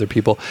judge other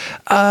people.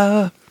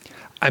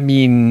 I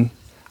mean,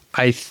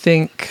 I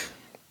think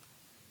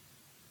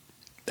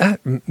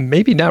that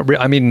maybe not real.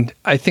 I mean,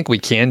 I think we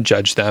can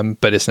judge them,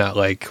 but it's not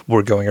like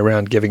we're going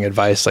around giving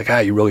advice like,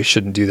 you really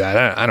shouldn't do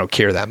that. I don't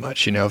care that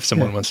much. You know, if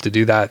someone wants to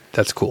do that,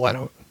 that's cool.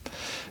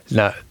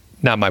 Not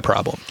my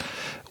problem,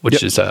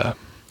 which is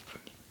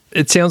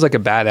it sounds like a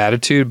bad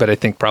attitude, but I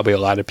think probably a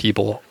lot of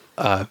people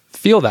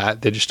feel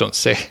that. They just don't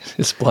say it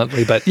as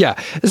bluntly. But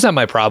yeah, it's not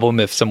my problem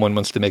if someone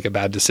wants to make a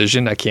bad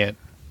decision. I can't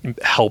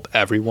help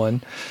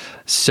everyone.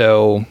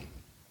 So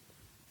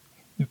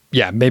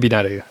yeah, maybe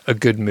not a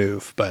good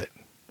move, but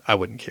I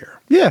wouldn't care.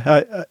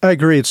 Yeah, I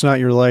agree. It's not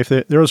your life.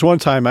 There was one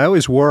time I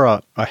always wore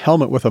a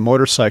helmet with a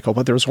motorcycle,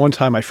 but there was one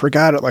time I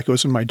forgot it, like it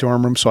was in my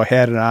dorm room, so I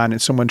had it on,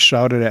 and someone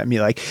shouted at me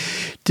like,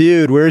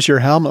 "Dude, where's your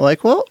helmet?"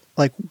 Like, well,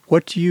 like,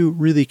 what do you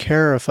really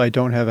care if I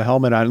don't have a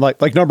helmet on?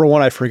 Like number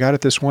one, I forgot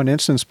it this one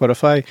instance, but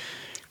if I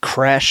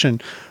crash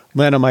and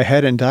land on my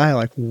head and die,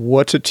 like,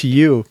 what's it to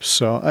you?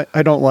 So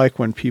I don't like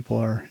when people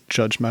are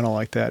judgmental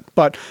like that.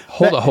 But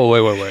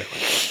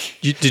wait.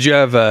 Did you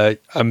have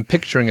I'm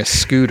picturing a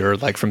scooter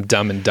like from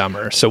Dumb and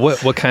Dumber. So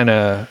what kind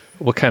of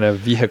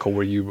vehicle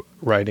were you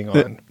riding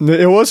on?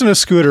 It wasn't a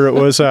scooter. It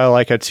was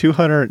like it was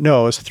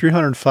a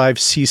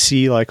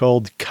 305cc like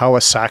old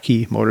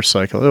Kawasaki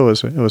motorcycle.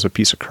 It was a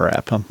piece of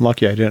crap. I'm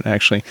lucky I didn't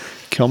actually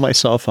kill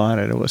myself on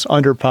it. It was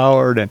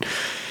underpowered, and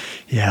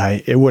yeah,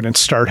 it wouldn't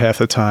start half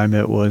the time.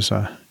 It was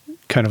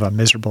kind of a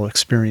miserable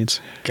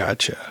experience.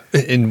 Gotcha.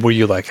 And were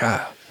you like,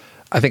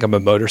 I think I'm a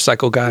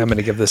motorcycle guy. I'm going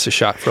to give this a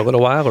shot for a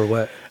little while, or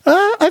what?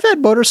 I've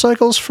had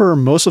motorcycles for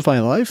most of my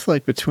life,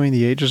 like between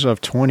the ages of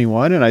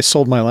 21, and I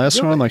sold my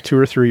last one like 2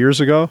 or 3 years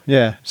ago.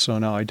 Yeah, so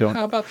now I don't.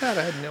 How about that?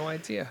 I had no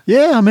idea.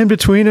 Yeah, I'm in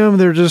between them.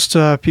 They're just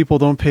people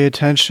don't pay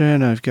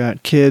attention. I've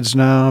got kids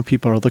now.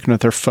 People are looking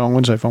at their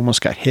phones. I've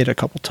almost got hit a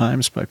couple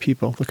times by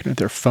people looking at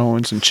their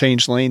phones and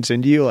change lanes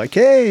into you. Like,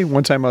 hey,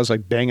 one time I was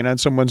like banging on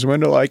someone's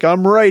window, like,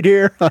 I'm right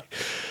here.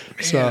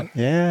 So,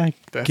 yeah,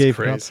 that's gave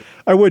crazy.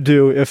 Up. I would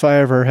do if I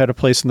ever had a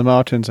place in the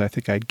mountains. I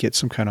think I'd get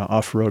some kind of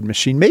off-road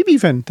machine. Maybe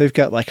even they've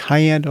got like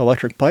high-end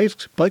electric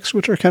bikes,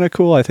 which are kind of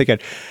cool. I think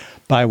I'd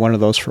buy one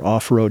of those for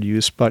off-road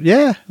use. But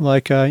yeah,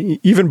 like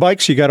even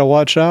bikes, you got to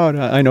watch out.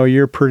 I know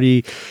you're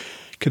pretty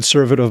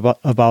conservative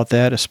about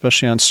that,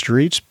 especially on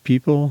streets.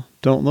 People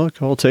don't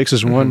look. All it takes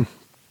is one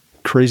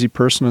crazy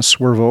person to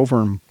swerve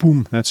over, and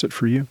boom, that's it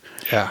for you.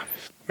 Yeah,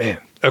 man.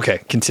 Okay,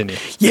 continue.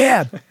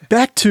 Yeah,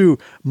 back to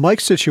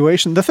Mike's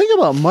situation. The thing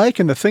about Mike,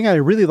 and the thing I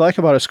really like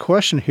about his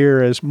question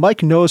here, is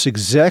Mike knows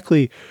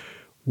exactly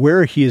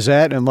where he is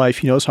at in life.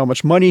 He knows how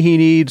much money he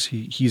needs.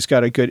 He's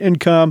got a good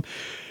income.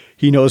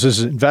 He knows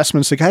his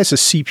investments. The guy's a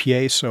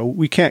CPA, so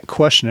we can't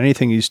question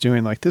anything he's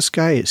doing. Like, this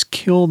guy is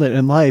killing it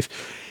in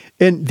life.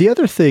 And the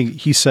other thing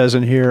he says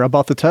in here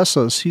about the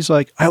Teslas, he's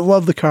like, I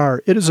love the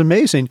car. It is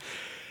amazing.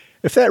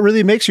 If that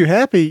really makes you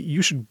happy,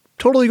 you should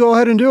totally go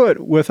ahead and do it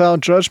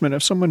without judgment.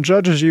 If someone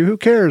judges you, who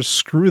cares?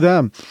 Screw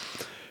them.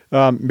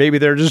 Maybe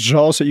they're just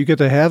jealous that you get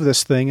to have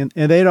this thing, and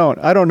they don't.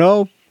 I don't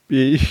know.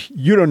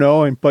 You don't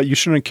know, but you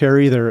shouldn't care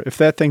either. If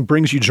that thing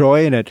brings you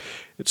joy and it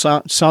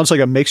sounds like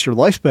it makes your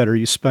life better,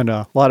 you spend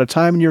a lot of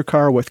time in your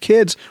car with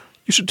kids,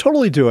 you should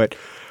totally do it.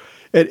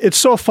 It's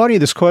so funny.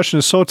 This question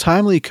is so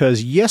timely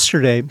because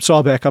yesterday, so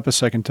I'll back up a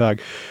second,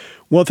 Doug.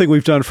 One thing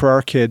we've done for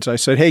our kids, I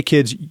said, hey,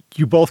 kids,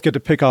 you both get to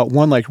pick out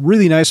one like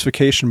really nice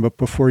vacation but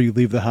before you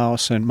leave the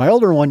house. And my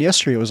older one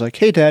yesterday was like,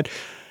 hey, Dad,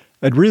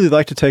 I'd really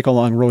like to take a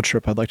long road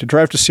trip. I'd like to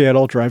drive to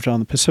Seattle, drive down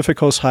the Pacific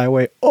Coast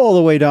Highway all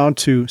the way down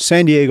to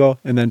San Diego,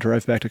 and then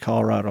drive back to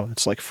Colorado.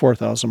 It's like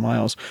 4,000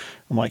 miles.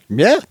 I'm like,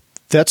 yeah,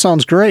 that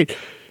sounds great.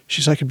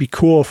 She's like, it'd be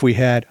cool if we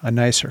had a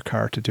nicer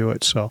car to do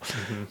it. So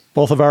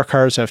both of our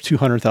cars have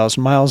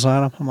 200,000 miles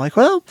on them. I'm like,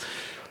 well,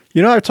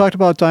 you know, I've talked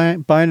about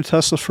buying a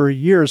Tesla for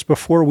years.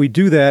 Before we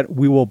do that,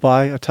 we will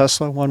buy a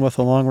Tesla, one with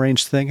a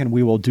long-range thing, and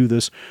we will do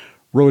this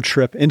road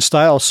trip in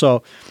style.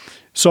 So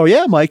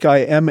yeah, Mike, I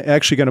am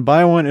actually going to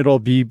buy one. It'll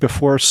be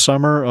before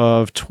summer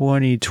of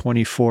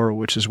 2024,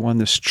 which is when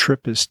this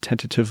trip is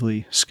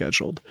tentatively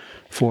scheduled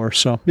for.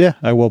 So yeah,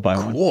 I will buy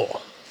one.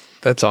 Cool.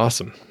 That's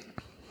awesome.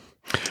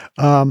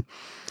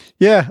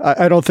 Yeah,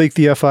 I don't think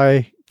the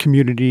FI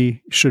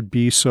community should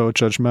be so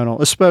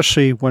judgmental,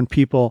 especially when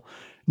people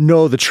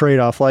know the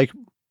trade-off. Like,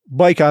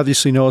 Mike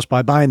obviously knows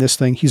by buying this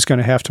thing, he's going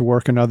to have to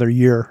work another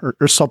year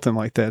or something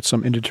like that,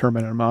 some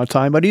indeterminate amount of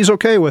time, but he's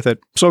okay with it.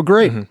 So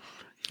great.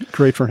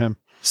 Great for him.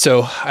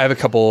 So I have a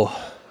couple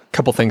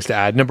things to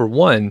add. Number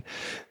one,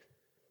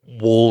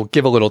 we'll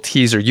give a little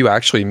teaser. You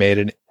actually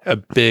made a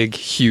big,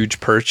 huge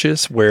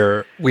purchase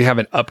where we have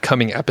an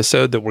upcoming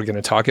episode that we're going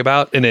to talk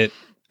about, and it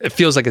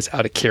feels like it's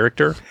out of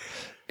character.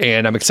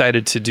 And I'm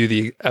excited to do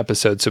the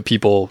episode, so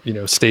people,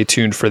 stay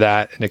tuned for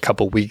that in a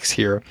couple weeks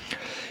here.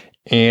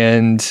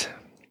 And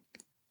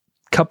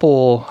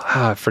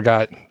I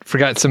forgot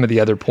some of the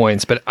other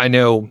points, but I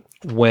know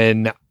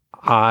when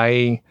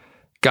I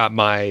got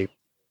my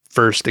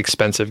first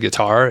expensive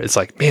guitar, it's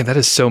like, man, that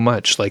is so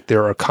much. Like,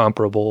 there are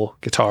comparable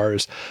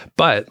guitars,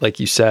 but like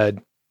you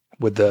said,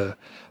 with the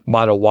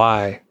Model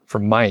Y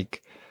from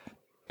Mike,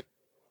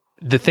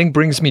 the thing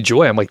brings me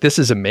joy. I'm like, this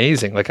is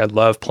amazing. Like, I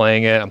love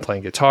playing it. I'm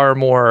playing guitar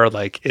more.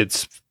 Like,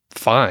 it's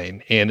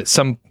fine. And at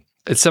some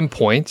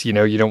point, you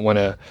don't want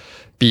to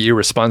be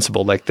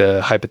irresponsible, like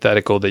the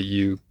hypothetical that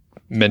you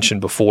mentioned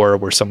before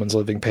where someone's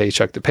living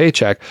paycheck to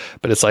paycheck,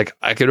 but it's like,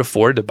 I could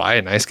afford to buy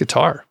a nice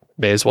guitar.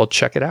 May as well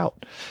check it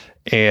out.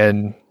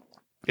 And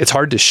it's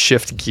hard to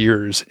shift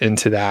gears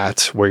into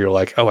that where you're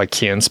like, oh, I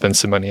can spend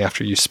some money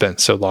after you spent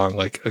so long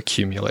like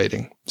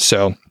accumulating.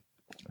 So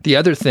the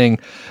other thing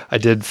I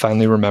did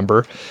finally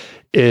remember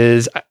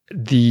is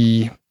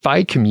the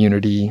FI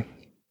community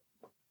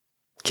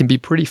can be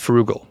pretty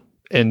frugal,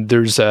 and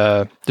there's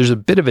a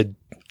bit of a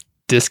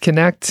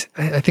disconnect.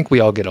 I think we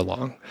all get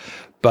along,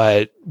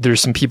 but there's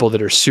some people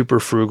that are super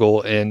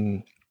frugal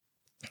and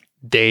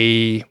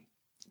they're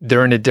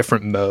in a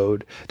different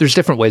mode. There's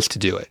different ways to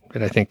do it,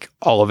 and I think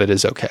all of it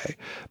is okay.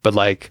 But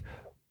like,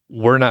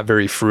 we're not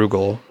very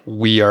frugal.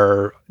 We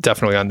are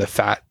definitely on the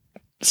fat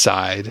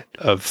side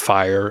of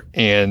FIRE,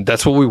 and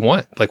that's what we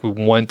want. Like, we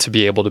want to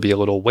be able to be a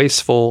little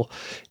wasteful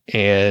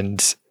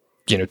and,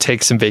 you know,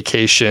 take some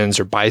vacations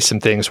or buy some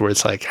things where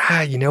it's like,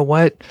 you know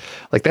what?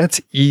 Like, that's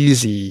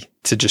easy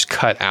to just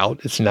cut out.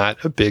 It's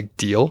not a big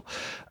deal.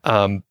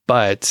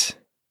 But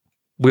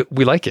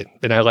we like it.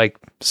 And I like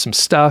some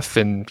stuff.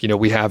 And, you know,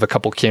 we have a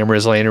couple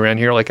cameras laying around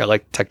here. Like, I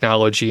like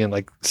technology, and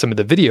like some of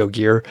the video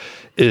gear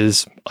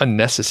is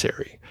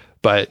unnecessary,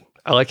 but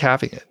I like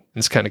having it.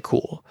 It's kind of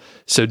cool.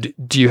 So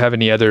do you have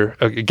any other,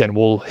 again,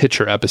 we'll hit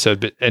your episode,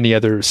 but any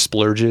other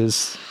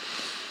splurges?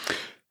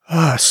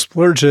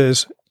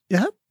 Splurges.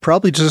 Yeah,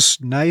 probably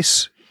just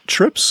nice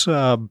trips.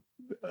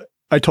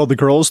 I told the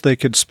girls they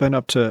could spend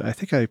up to, I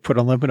think I put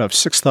a limit of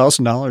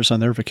 $6,000 on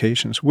their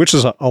vacations, which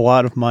is a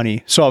lot of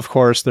money. So of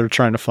course they're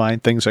trying to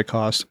find things that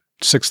cost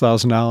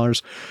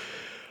 $6,000.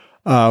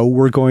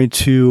 We're going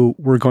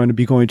to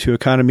be going to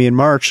Economy in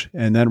March,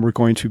 and then we're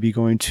going to be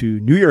going to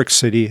New York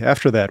City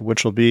after that,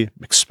 which will be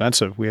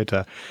expensive. We had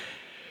to,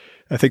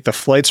 I think the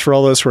flights for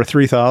all this were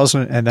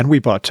 $3,000, and then we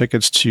bought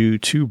tickets to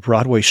 2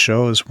 Broadway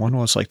shows. One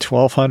was like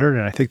 $1,200,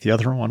 and I think the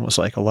other one was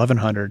like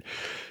 $1,100.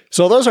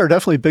 So those are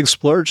definitely big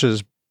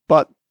splurges,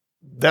 but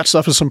that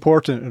stuff is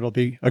important. It'll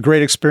be a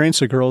great experience.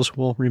 The girls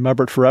will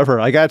remember it forever.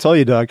 I got to tell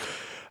you, Doug,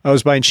 I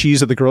was buying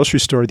cheese at the grocery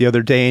store the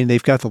other day, and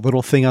they've got the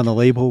little thing on the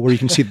label where you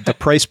can see the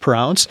price per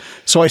ounce.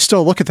 So I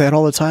still look at that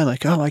all the time,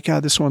 like, oh my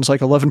God, this one's like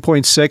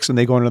 11.6, and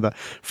they go into the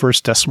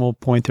first decimal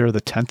point there,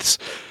 the tenths,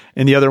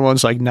 and the other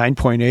one's like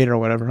 9.8 or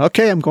whatever.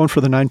 Okay, I'm going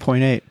for the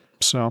 9.8.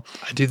 So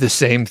I do the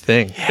same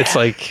thing. Yeah. It's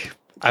like,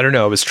 I don't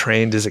know, I was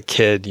trained as a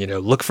kid, you know,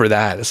 look for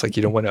that. It's like,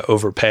 you don't want to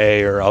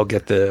overpay, or I'll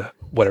get the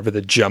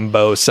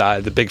jumbo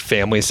size, the big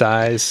family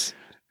size,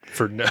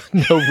 for no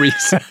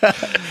reason,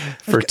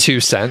 for 2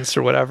 cents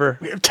or whatever.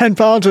 We have 10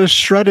 pounds of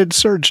shredded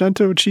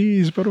Sargento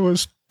cheese, but it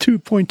was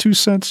 2.2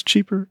 cents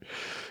cheaper.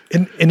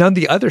 And on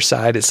the other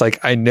side, it's like,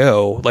 I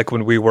know, like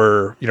when we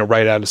were, you know,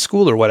 right out of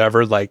school or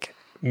whatever, like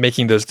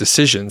making those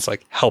decisions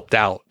like helped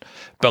out.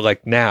 But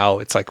like now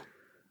it's like,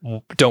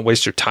 don't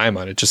waste your time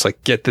on it. Just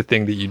like get the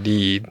thing that you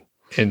need,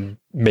 and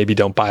maybe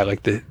don't buy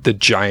like the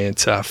giant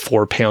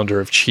 4-pounder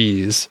of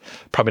cheese.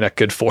 Probably not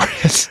good for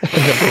us,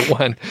 number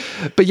one.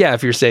 But yeah,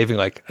 if you're saving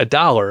like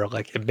 $1,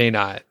 like it may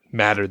not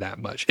matter that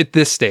much at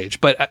this stage.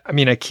 But I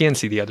mean, I can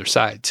see the other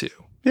side too.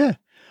 Yeah.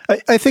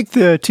 I think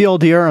the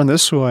TLDR on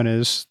this one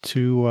is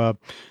to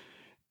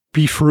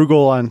be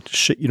frugal on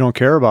shit you don't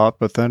care about.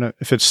 But then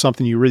if it's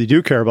something you really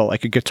do care about,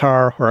 like a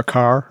guitar or a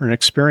car or an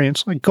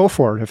experience, like go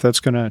for it. If that's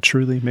going to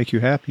truly make you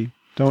happy,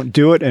 don't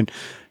do it, and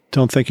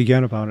don't think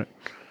again about it.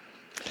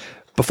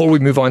 Before we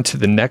move on to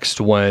the next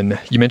one,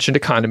 you mentioned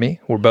economy.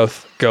 We're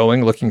both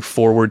going, looking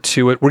forward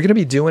to it. We're going to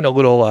be doing a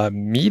little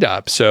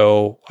meetup.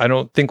 So I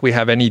don't think we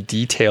have any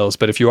details,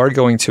 but if you are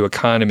going to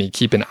economy,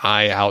 keep an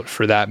eye out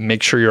for that.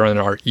 Make sure you're on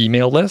our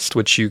email list,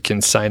 which you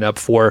can sign up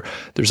for.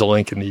 There's a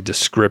link in the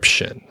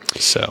description.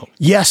 So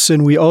yes,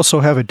 and we also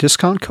have a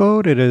discount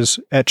code. It is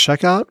at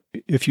checkout.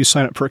 If you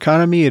sign up for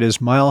economy, it is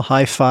Mile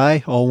High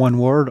Fi, all one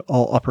word,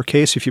 all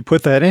uppercase. If you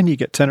put that in, you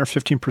get 10 or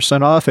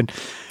 15% off. And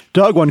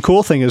Doug, one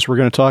cool thing is we're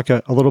going to talk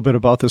a little bit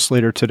about this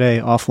later today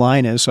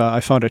offline is I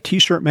found a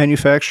t-shirt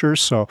manufacturer.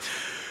 So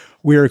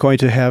we are going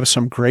to have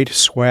some great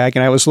swag.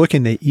 And I was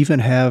looking, they even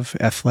have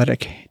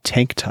athletic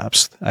tank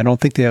tops. I don't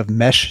think they have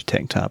mesh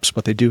tank tops,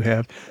 but they do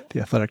have the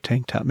athletic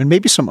tank top. And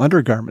maybe some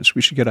undergarments.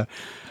 We should get a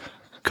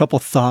couple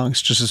thongs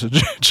just as a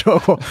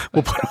joke.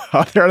 We'll put them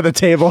out there on the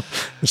table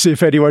and see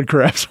if anyone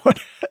grabs one.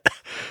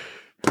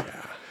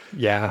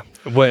 Yeah.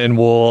 And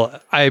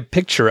I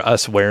picture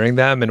us wearing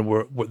them,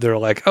 and they're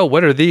like, oh,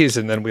 what are these?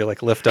 And then we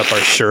like lift up our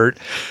shirt,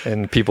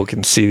 and people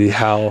can see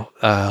how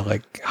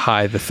like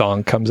high the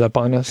thong comes up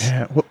on us.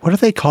 Yeah. What do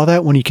they call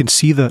that when you can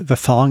see the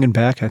thong in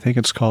back? I think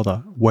it's called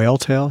a whale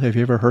tail. Have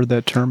you ever heard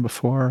that term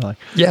before? Like,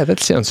 yeah, that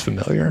sounds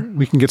familiar.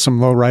 We can get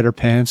some low rider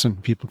pants,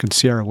 and people can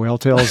see our whale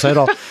tails.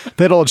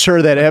 That'll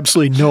ensure that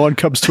absolutely no one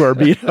comes to our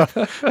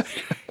meetup.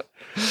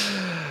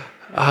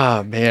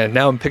 Ah, man.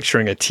 Now I'm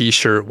picturing a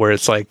t-shirt where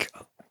it's like,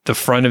 the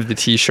front of the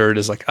t-shirt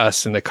is like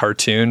us in the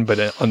cartoon,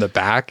 but on the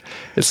back,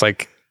 it's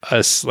like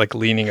us like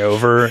leaning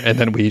over, and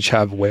then we each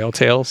have whale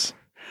tails.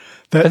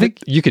 I think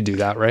you could do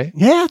that, right?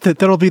 Yeah,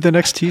 that'll be the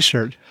next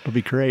t-shirt. It'll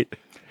be great.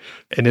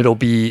 And it won't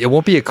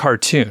be a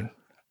cartoon.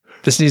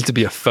 This needs to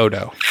be a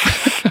photo.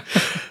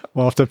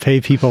 We'll have to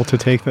pay people to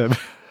take them.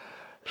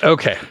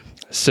 Okay.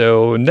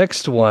 So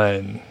next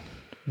one,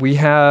 we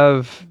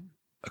have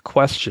a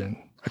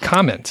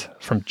comment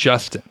from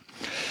Justin.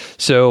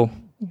 So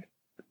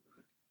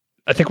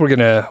I think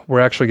we're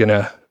actually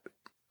gonna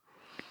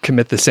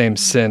commit the same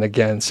sin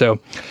again. So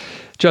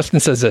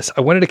Justin says this: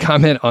 I wanted to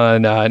comment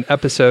on an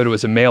episode. It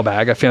was a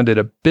mailbag. I found it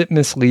a bit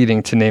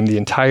misleading to name the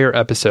entire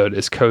episode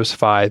as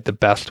Coast-Fi the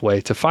best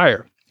way to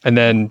fire, and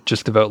then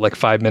just devote like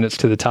 5 minutes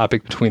to the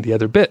topic between the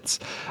other bits.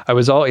 I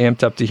was all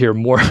amped up to hear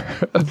more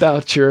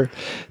about your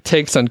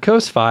takes on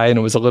Coast-Fi, and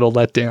it was a little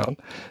let down.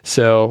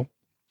 So,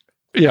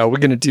 yeah, we're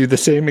going to do the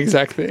same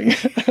exact thing.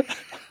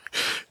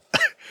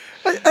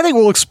 I think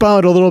we'll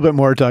expound a little bit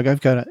more, Doug. I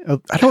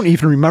don't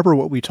even remember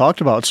what we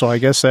talked about, so I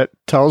guess that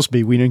tells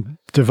me we didn't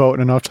devote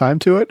enough time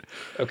to it.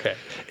 Okay.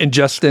 And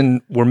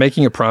Justin, we're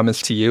making a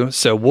promise to you,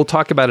 so we'll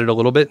talk about it a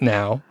little bit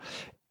now.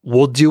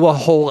 We'll do a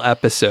whole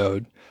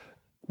episode.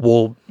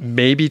 We'll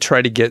maybe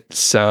try to get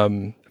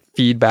some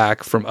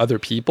feedback from other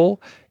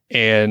people,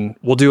 and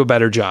we'll do a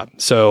better job.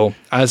 So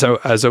as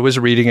I was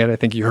reading it, I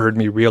think you heard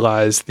me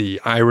realize the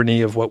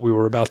irony of what we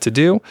were about to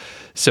do.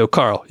 So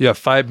Carl, you have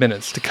 5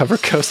 minutes to cover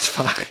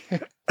Coast-Fi.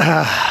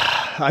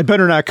 I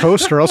better not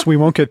coast or else we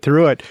won't get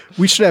through it.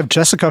 We should have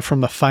Jessica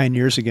from the Fine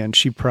Years again.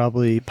 She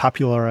probably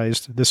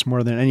popularized this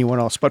more than anyone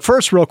else. But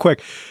first, real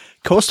quick,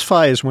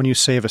 Coast-Fi is when you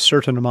save a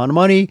certain amount of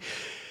money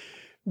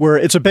where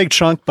it's a big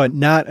chunk, but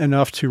not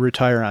enough to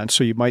retire on.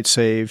 So you might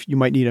need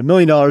 $1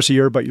 million a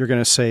year, but you're going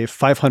to save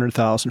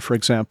 $500,000, for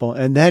example.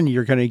 And then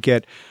you're going to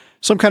get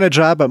some kind of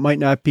job that might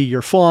not be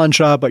your full-on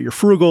job, but you're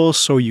frugal.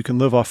 So you can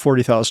live off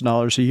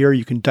 $40,000 a year.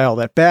 You can dial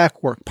that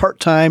back, work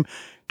part-time,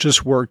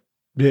 just work.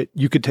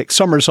 You could take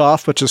summers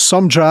off, but just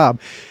some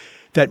job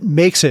that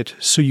makes it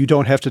so you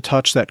don't have to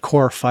touch that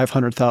core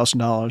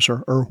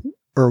 $500,000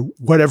 or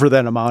whatever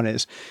that amount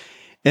is.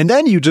 And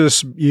then you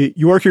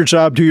work your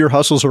job, do your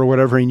hustles or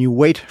whatever, and you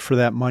wait for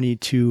that money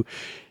to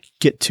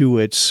get to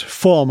its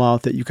full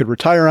amount that you could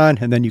retire on.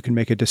 And then you can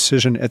make a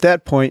decision at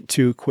that point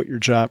to quit your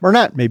job or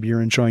not. Maybe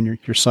you're enjoying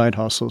your side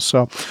hustles.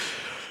 So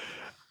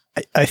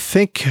I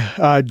think,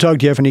 Doug,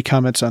 do you have any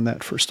comments on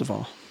that, first of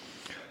all?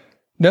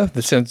 No,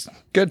 that sounds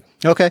good.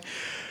 Okay.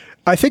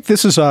 I think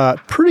this is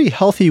a pretty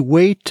healthy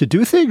way to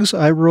do things.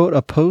 I wrote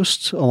a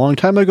post a long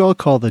time ago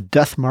called The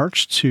Death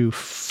March to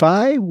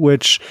Fi, where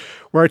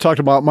I talked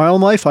about my own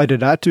life. I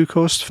did not do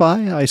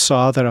Coast-Fi. I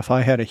saw that if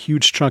I had a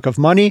huge chunk of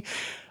money,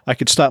 I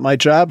could stop my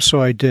job.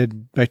 So I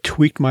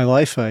tweaked my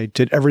life. I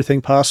did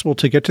everything possible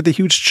to get to the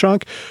huge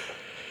chunk.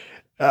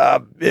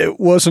 It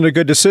wasn't a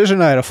good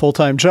decision. I had a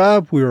full-time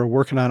job. We were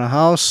working on a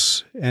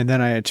house, and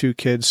then I had 2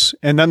 kids,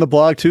 and then the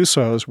blog too.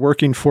 So I was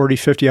working 40,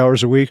 50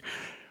 hours a week,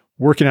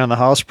 working on the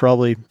house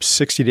probably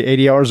 60 to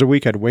 80 hours a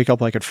week. I'd wake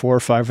up like at 4 or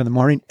 5 in the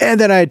morning. And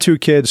then I had 2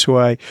 kids who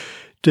I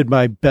did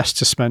my best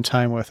to spend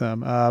time with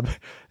them. And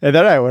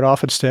then I would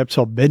often stay up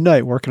till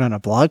midnight working on a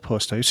blog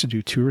post. I used to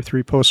do 2 or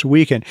 3 posts a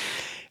week, and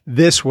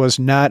this was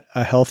not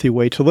a healthy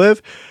way to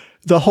live.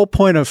 The whole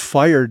point of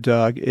FIRE,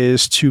 Doug,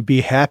 is to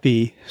be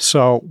happy.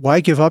 So why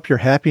give up your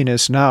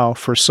happiness now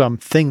for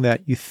something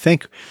that you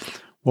think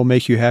will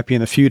make you happy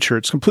in the future?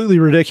 It's completely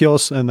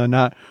ridiculous and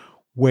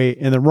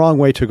the wrong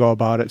way to go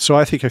about it. So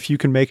I think if you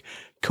can make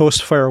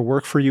Coast-Fi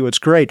work for you, it's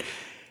great.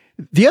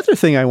 The other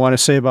thing I want to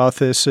say about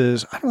this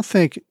is I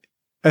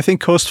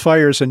think Coast-Fi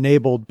is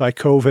enabled by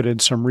COVID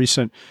and some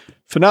recent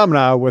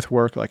phenomena with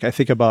work. Like I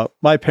think about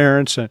my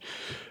parents, and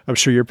I'm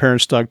sure your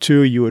parents, Doug,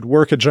 too. You would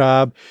work a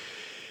job.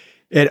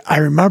 And I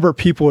remember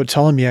people would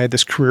tell me, I had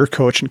this career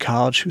coach in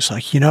college who's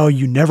like, you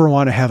never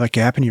want to have a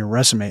gap in your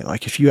resume.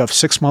 Like if you have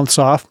 6 months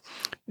off,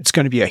 it's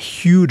going to be a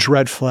huge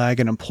red flag,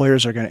 and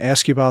employers are going to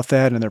ask you about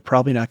that. And they're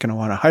probably not going to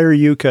want to hire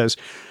you because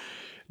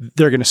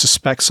they're going to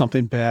suspect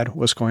something bad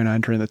was going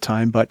on during the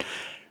time. But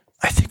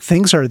I think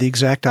things are the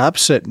exact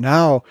opposite.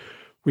 Now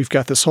we've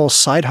got this whole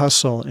side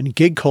hustle and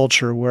gig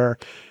culture where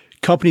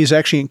companies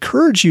actually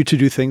encourage you to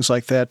do things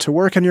like that, to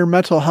work on your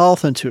mental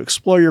health and to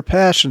explore your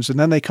passions. And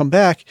then you come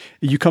back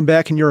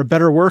and you're a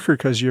better worker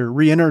because you're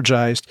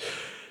re-energized.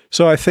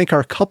 So I think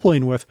our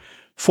coupling with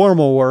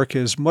formal work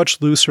is much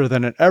looser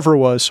than it ever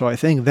was. So I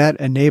think that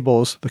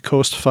enables the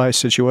Coast-Fi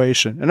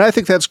situation. And I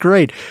think that's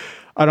great.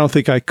 I don't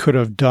think I could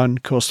have done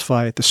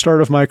Coast-Fi at the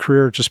start of my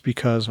career just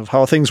because of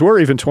how things were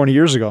even 20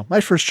 years ago.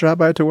 My first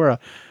job, I had to wear a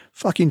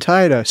fucking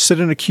tie to sit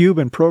in a cube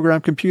and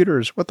program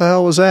computers. What the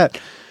hell was that?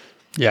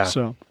 Yeah.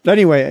 So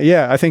anyway,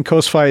 yeah, I think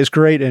Coast-Fi is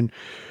great, and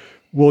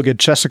we'll get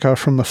Jessica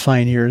from the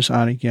Fine Years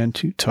on again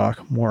to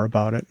talk more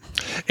about it.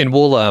 And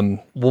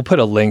we'll put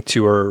a link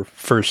to her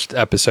first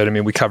episode. I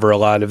mean, we cover a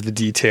lot of the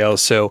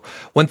details. So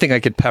one thing I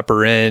could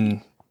pepper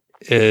in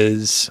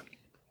is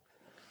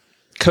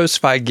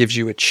Coast-Fi gives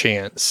you a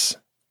chance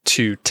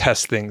to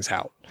test things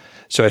out.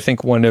 So I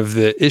think one of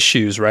the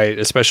issues, right,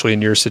 especially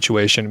in your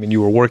situation, I mean,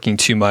 you were working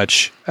too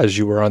much as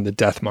you were on the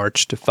death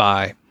march to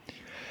FI.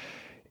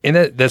 And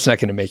that's not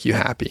going to make you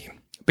happy.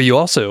 But you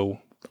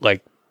also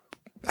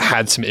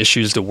had some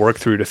issues to work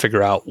through to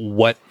figure out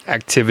what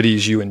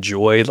activities you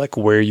enjoyed, like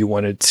where you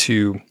wanted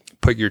to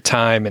put your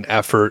time and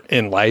effort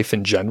in life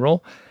in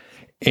general.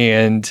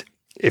 And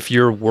if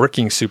you're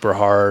working super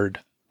hard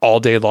all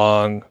day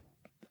long,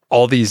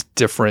 all these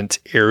different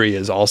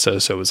areas also.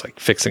 So it was like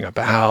fixing up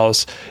a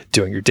house,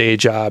 doing your day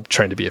job,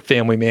 trying to be a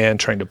family man,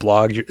 trying to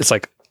blog. It's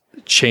like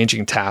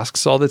changing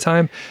tasks all the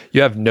time.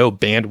 You have no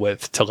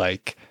bandwidth to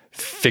like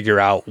figure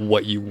out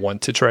what you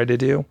want to try to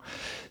do.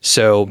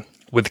 So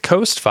with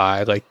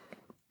CoastFi, like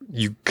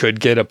you could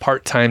get a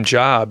part-time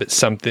job at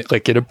something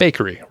like at a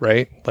bakery,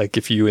 right? Like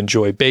if you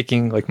enjoy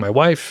baking, like my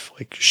wife,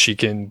 like she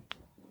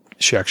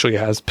actually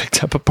has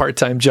picked up a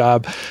part-time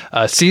job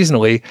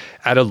seasonally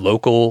at a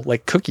local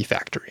like cookie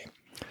factory.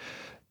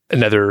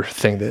 Another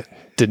thing that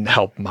didn't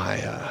help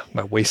my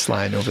my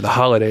waistline over the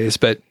holidays,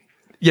 but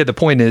yeah, the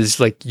point is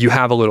like you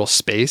have a little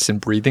space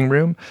and breathing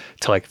room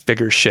to like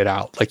figure shit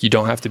out. Like you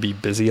don't have to be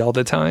busy all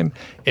the time.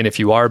 And if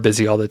you are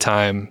busy all the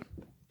time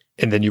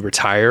and then you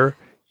retire,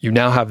 you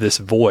now have this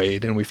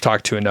void. And we've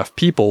talked to enough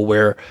people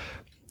where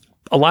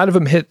a lot of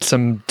them hit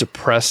some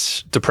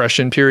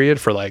depression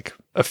period for like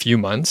a few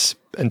months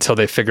until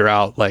they figure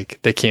out like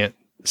they can't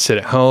sit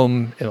at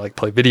home and like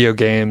play video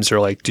games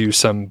or like do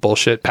some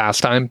bullshit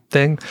pastime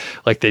thing.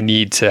 Like they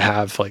need to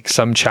have like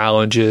some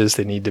challenges.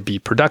 They need to be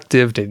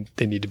productive. They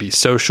need to be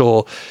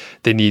social.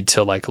 They need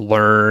to like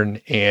learn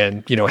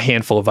and, you know, a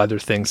handful of other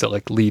things that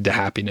like lead to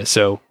happiness.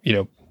 So, you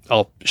know,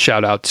 I'll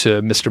shout out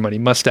to Mr. Money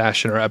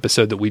Mustache in our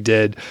episode that we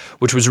did,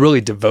 which was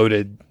really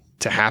devoted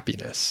to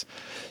happiness.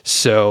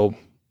 So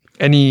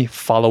any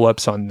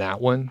follow-ups on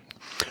that one?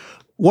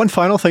 One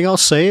final thing I'll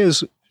say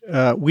is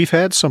we've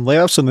had some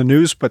layoffs in the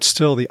news, but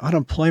still the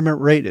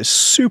unemployment rate is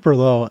super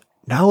low.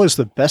 Now is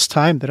the best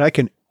time that I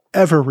can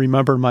ever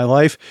remember in my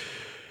life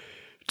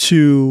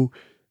to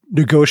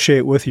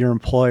negotiate with your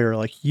employer.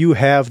 Like you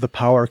have the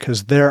power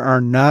because there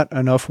are not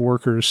enough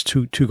workers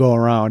to go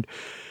around.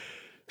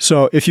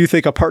 So if you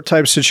think a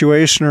part-time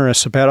situation or a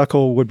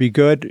sabbatical would be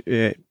good,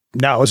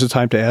 now is the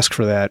time to ask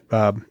for that.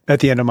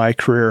 At the end of my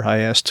career, I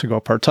asked to go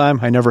part-time.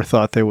 I never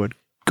thought they would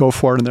go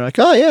for it. And they're like,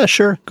 oh yeah,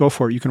 sure, go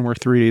for it. You can work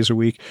 3 days a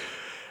week.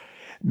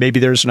 Maybe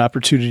there's an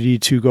opportunity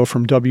to go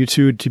from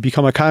W-2 to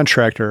become a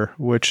contractor,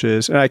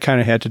 and I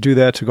kind of had to do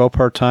that to go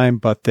part-time,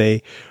 but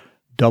they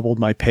doubled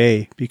my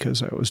pay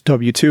because I was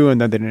W-2 and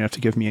then they didn't have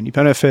to give me any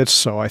benefits.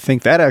 So I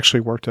think that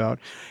actually worked out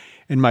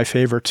in my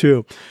favor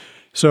too.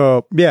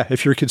 So yeah,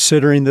 if you're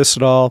considering this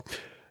at all,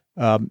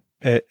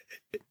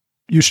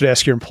 you should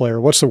ask your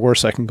employer, what's the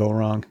worst that can go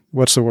wrong?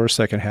 What's the worst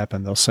that can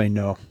happen? They'll say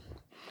no.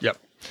 Yep.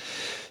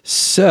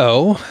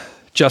 So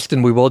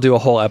Justin, we will do a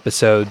whole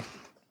episode.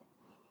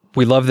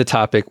 We love the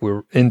topic.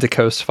 We're into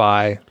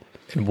CoastFi,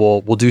 and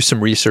we'll do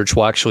some research.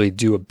 We'll actually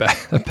do a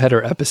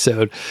better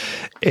episode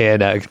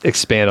and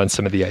expand on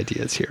some of the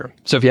ideas here.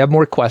 So if you have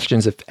more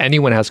questions, if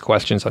anyone has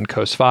questions on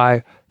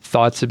CoastFi,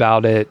 thoughts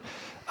about it,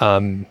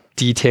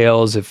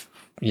 details, if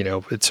you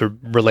know it's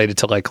related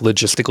to like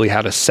logistically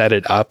how to set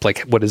it up, like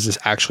what does this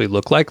actually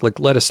look like? Like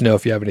let us know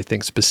if you have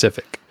anything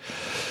specific.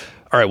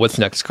 All right, what's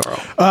next,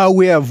 Carl?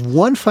 We have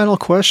one final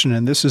question,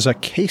 and this is a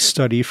case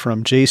study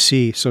from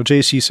JC. So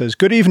JC says,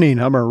 good evening.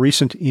 I'm a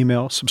recent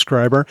email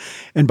subscriber.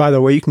 And by the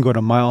way, you can go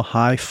to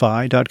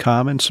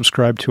milehighfi.com and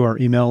subscribe to our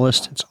email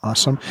list. It's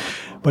awesome.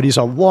 But he's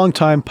a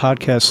longtime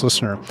podcast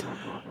listener.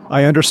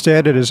 I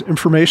understand it is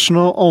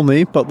informational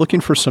only, but looking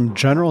for some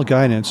general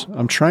guidance.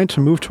 I'm trying to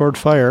move toward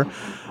FIRE.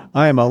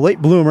 I am a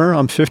late bloomer.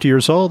 I'm 50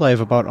 years old. I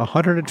have about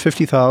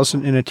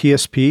 $150,000 in a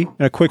TSP.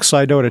 And a quick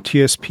side note, a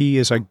TSP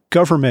is a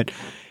government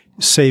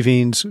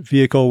savings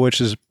vehicle,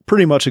 which is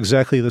pretty much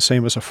exactly the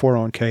same as a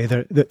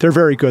 401k. They're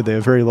very good. They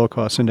have very low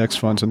cost index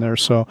funds in there.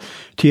 So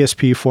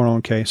TSP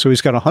 401k. So he's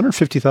got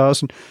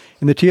 $150,000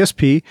 in the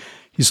TSP.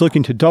 He's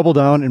looking to double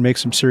down and make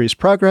some serious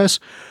progress.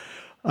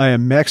 I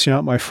am maxing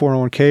out my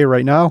 401k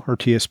right now, or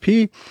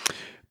TSP,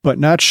 but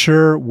not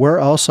sure where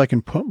else I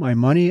can put my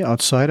money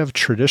outside of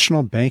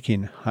traditional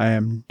banking. I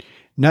am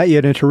not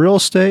yet into real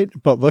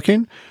estate, but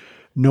looking.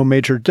 No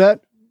major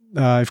debt.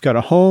 I've got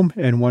a home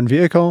and one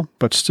vehicle,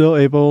 but still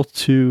able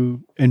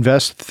to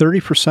invest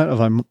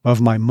 30%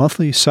 of my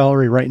monthly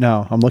salary right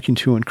now. I'm looking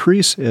to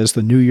increase as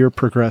the new year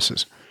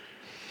progresses.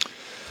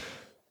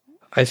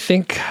 I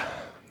think,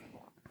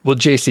 well,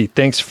 JC,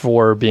 thanks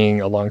for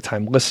being a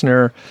longtime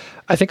listener.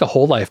 I think a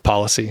whole life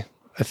policy.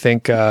 I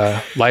think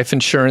life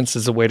insurance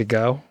is the way to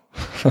go.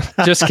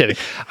 Just kidding.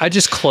 I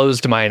just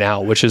closed mine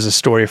out, which is a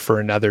story for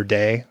another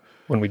day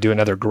when we do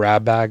another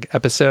grab bag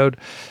episode.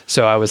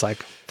 So I was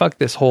like, fuck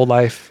this whole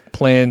life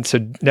plan. So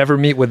never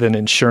meet with an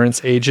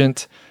insurance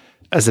agent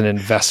as an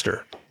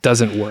investor.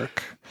 Doesn't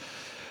work.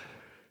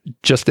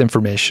 Just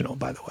informational,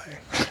 by the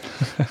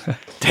way.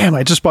 Damn,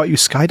 I just bought you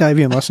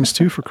skydiving lessons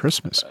too for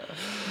Christmas.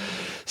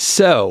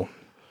 So,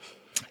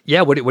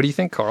 yeah, what do you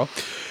think, Carl?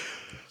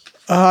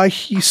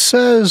 He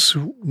says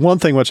one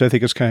thing which I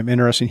think is kind of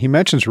interesting. He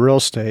mentions real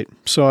estate.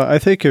 So I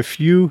think if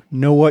you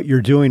know what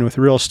you're doing with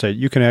real estate,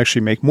 you can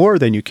actually make more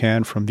than you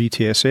can from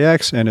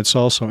VTSAX, and it's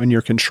also in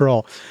your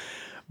control.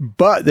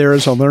 But there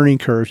is a learning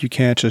curve. You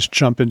can't just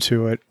jump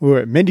into it.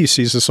 Mindy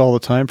sees this all the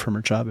time from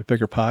her job at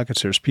Bigger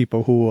Pockets. There's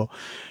people who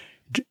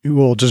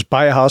will just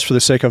buy a house for the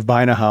sake of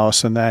buying a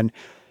house, and then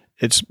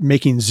it's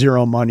making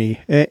zero money.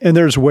 And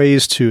there's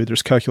ways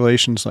there's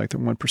calculations like the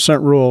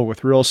 1% rule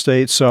with real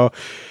estate. So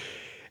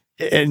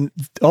And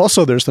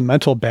also there's the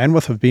mental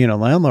bandwidth of being a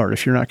landlord.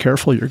 If you're not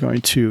careful, you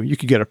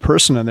could get a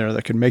person in there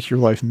that could make your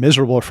life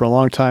miserable for a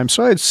long time.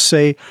 So I'd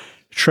say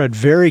tread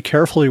very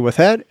carefully with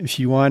that. If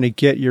you want to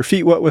get your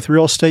feet wet with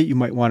real estate, you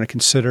might want to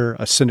consider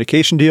a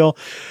syndication deal.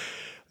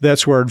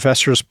 That's where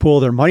investors pool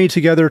their money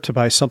together to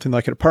buy something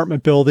like an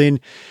apartment building.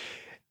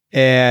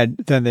 And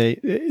then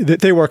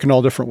they work in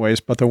all different ways,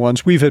 but the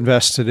ones we've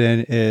invested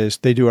in is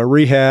they do a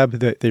rehab,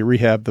 they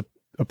rehab the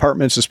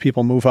apartments as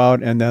people move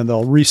out, and then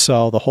they'll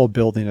resell the whole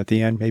building at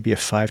the end, maybe a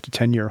 5 to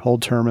 10 year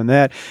hold term in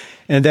that.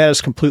 And that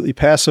is completely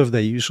passive.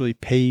 They usually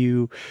pay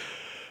you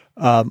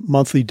a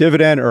monthly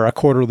dividend or a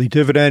quarterly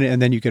dividend, and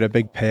then you get a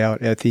big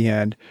payout at the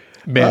end.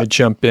 May I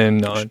jump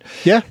in on?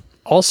 Yeah.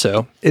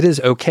 Also, it is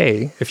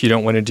okay if you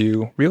don't want to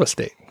do real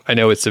estate. I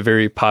know it's a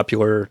very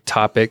popular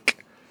topic.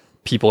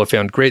 People have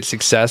found great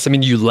success. I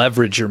mean, you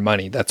leverage your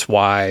money. That's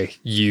why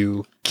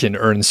you can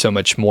earn so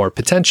much more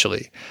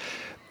potentially.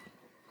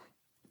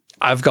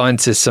 I've gone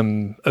to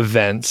some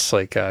events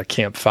like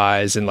Camp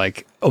FIs, and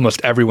like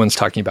almost everyone's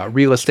talking about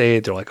real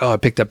estate. They're like, oh, I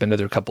picked up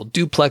another couple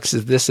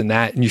duplexes, this and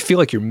that. And you feel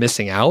like you're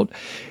missing out.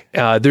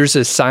 There's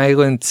a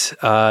silent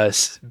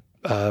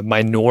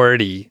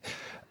minority,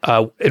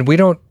 and we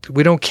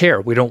don't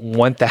care. We don't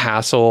want the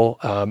hassle.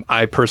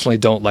 I personally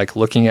don't like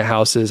looking at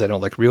houses. I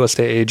don't like real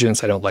estate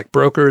agents. I don't like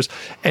brokers.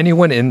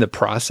 Anyone in the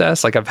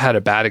process, like I've had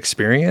a bad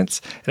experience,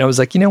 and I was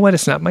like, you know what?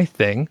 It's not my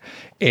thing,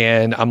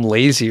 and I'm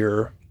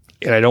lazier.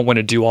 And I don't want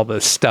to do all the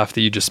stuff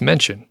that you just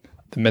mentioned,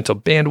 the mental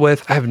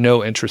bandwidth. I have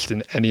no interest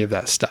in any of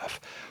that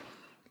stuff.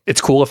 It's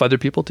cool if other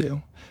people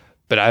do,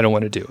 but I don't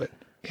want to do it.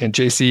 And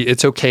JC,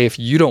 it's okay if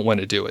you don't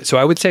want to do it. So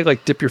I would say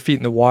like dip your feet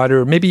in the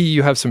water. Maybe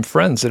you have some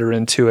friends that are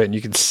into it and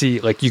you can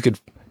see, like you could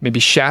maybe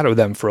shadow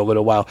them for a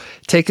little while.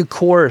 Take a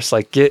course,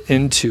 like get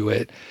into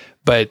it.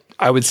 But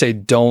I would say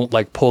don't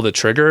like pull the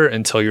trigger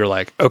until you're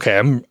like, okay,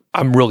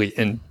 I'm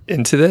really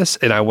into this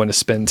and I want to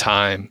spend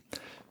time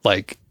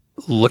like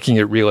looking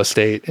at real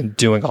estate and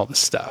doing all this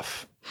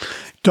stuff.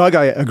 Doug,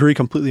 I agree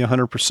completely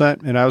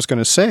 100%. And I was going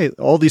to say,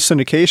 all these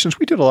syndications,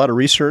 we did a lot of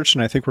research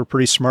and I think we're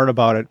pretty smart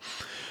about it.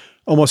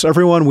 Almost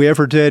everyone we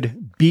ever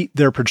did beat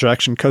their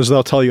projection because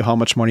they'll tell you how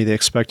much money they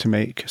expect to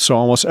make. So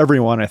almost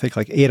everyone, I think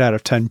like 8 out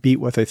of 10 beat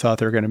what they thought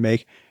they were going to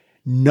make.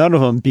 None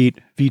of them beat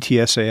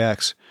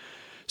VTSAX.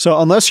 So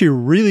unless you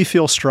really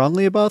feel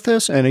strongly about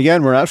this, and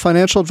again, we're not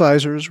financial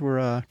advisors,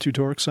 we're two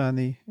dorks on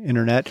the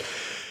internet.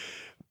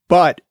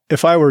 But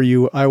if I were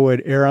you, I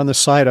would err on the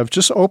side of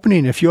just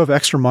opening, if you have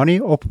extra money,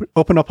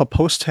 open up a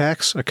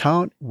post-tax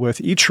account with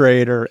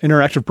E-Trade or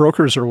Interactive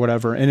Brokers or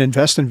whatever and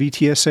invest in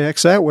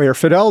VTSAX that way, or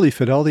Fidelity.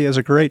 Fidelity has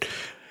a great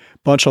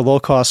bunch of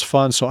low-cost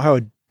funds. So I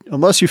would,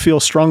 unless you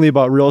feel strongly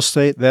about real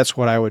estate, that's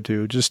what I would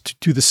do. Just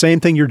do the same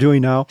thing you're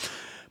doing now,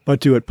 but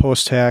do it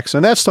post-tax.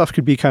 And that stuff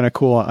could be kind of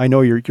cool. I know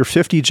you're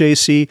 50,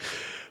 JC,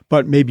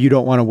 but maybe you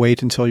don't want to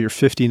wait until you're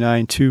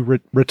 59 to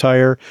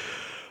retire.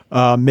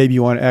 Maybe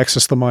you want to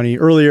access the money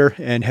earlier,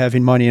 and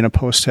having money in a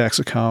post-tax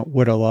account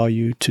would allow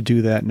you to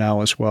do that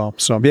now as well.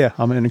 So yeah,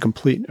 I'm in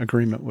complete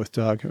agreement with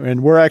Doug.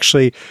 And we're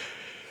actually,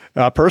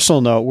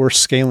 personal note, we're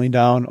scaling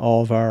down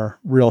all of our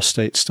real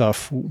estate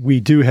stuff. We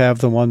do have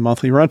the 1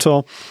 monthly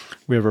rental.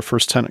 We have our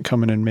first tenant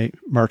coming in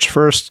March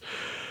 1st,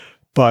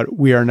 but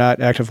we are not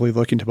actively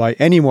looking to buy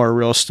any more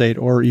real estate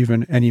or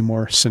even any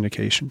more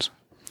syndications.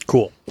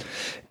 Cool.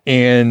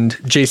 And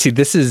JC,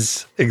 this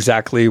is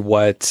exactly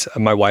what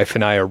my wife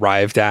and I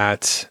arrived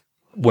at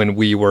when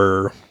we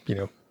were,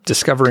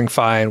 discovering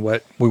FI and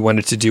what we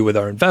wanted to do with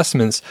our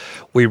investments.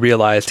 We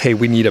realized, hey,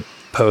 we need a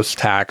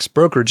post-tax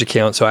brokerage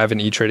account. So I have an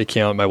E-Trade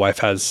account. My wife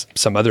has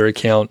some other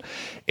account,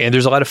 and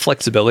there's a lot of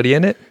flexibility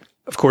in it.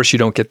 Of course, you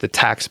don't get the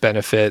tax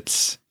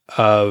benefits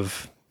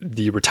of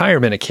the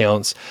retirement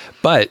accounts,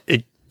 but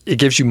it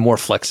gives you more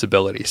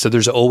flexibility. So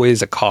there's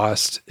always a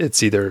cost.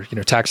 It's either,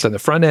 taxed on the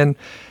front end,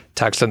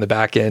 taxed on the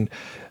back end,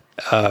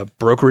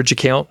 brokerage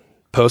account,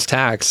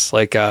 post-tax,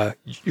 like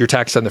you're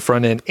taxed on the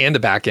front end and the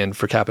back end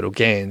for capital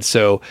gains.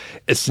 So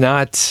it's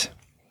not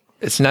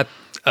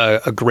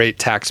a great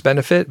tax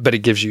benefit, but it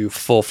gives you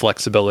full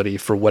flexibility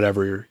for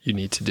whatever you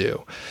need to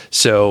do.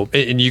 So,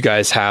 and you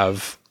guys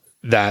have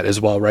that as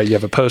well, right? You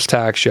have a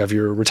post-tax, you have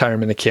your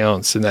retirement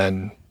accounts, and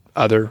then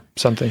other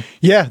something?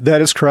 Yeah,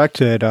 that is correct.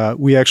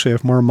 We actually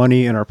have more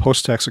money in our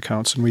post-tax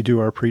accounts than we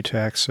do our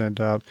pre-tax. And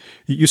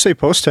you say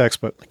post-tax,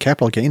 but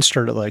capital gains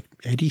start at like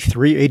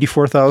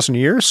 $84,000 a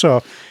year. So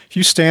if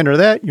you stand under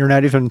that, you're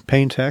not even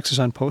paying taxes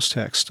on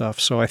post-tax stuff.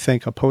 So I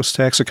think a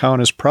post-tax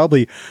account is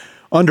probably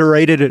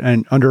underrated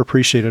and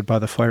underappreciated by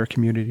the FIRE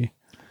community.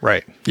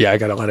 Right. Yeah, I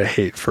got a lot of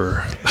hate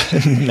for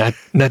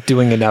not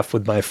doing enough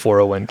with my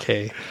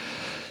 401k.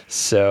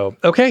 So,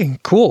 okay,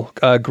 cool.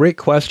 Great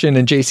question.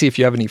 And JC, if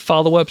you have any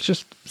follow-ups,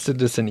 just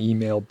send us an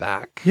email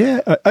back. Yeah,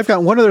 I've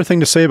got one other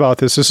thing to say about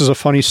this. This is a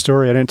funny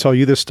story. I didn't tell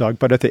you this, Doug,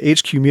 but at the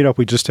HQ meetup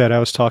we just had, I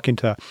was talking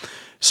to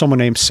someone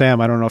named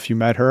Sam. I don't know if you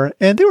met her.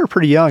 And they were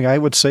pretty young. I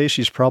would say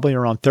she's probably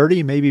around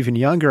 30, maybe even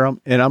younger.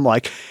 And I'm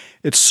like,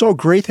 it's so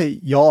great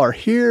that y'all are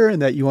here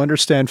and that you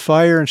understand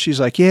FIRE. And she's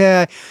like,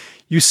 yeah,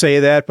 you say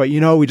that, but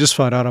we just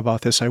found out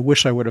about this. I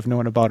wish I would have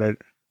known about it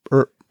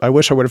I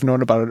wish I would have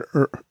known about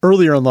it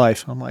earlier in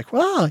life. I'm like,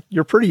 wow,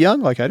 you're pretty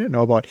young. Like I didn't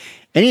know about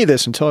any of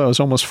this until I was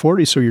almost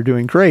 40. So you're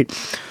doing great.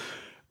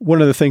 One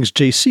of the things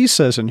JC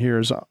says in here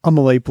is I'm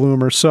a late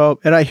bloomer. So,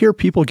 and I hear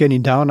people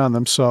getting down on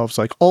themselves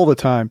like all the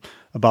time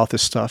about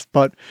this stuff.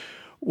 But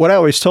what I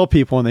always tell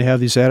people when they have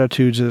these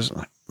attitudes is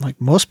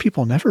like most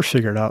people never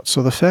figure it out.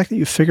 So the fact that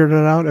you figured it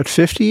out at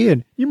 50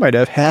 and you might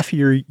have half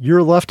your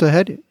year left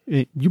ahead,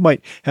 you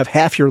might have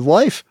half your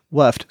life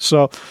left.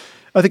 So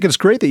I think it's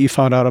great that you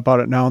found out about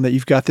it now and that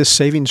you've got this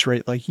savings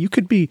rate. Like you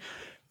could be,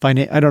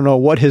 I don't know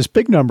what his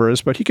big number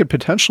is, but he could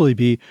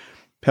potentially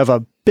have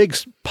a big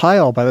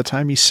pile by the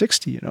time he's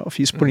 60. If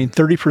he's putting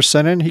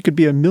 30% in, he could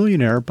be a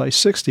millionaire by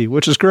 60,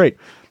 which is great.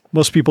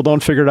 Most people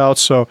don't figure it out.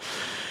 So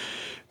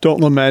don't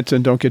lament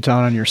and don't get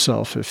down on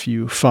yourself if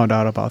you found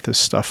out about this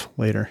stuff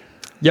later.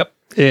 Yep.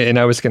 And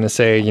I was going to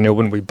say,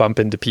 when we bump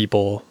into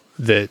people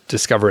that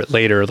discover it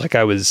later, like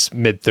I was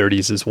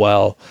mid-30s as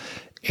well.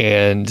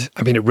 And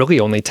I mean, it really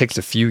only takes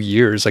a few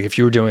years. Like if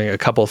you were doing a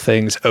couple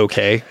things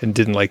okay and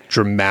didn't like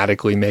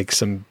dramatically make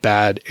some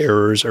bad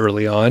errors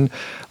early on,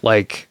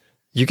 like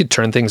you could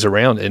turn things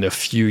around in a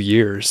few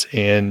years.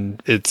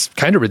 And it's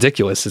kind of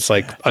ridiculous. It's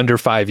like under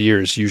 5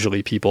 years,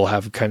 usually people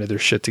have kind of their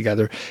shit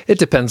together. It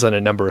depends on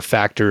a number of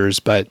factors,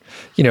 but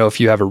if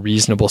you have a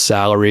reasonable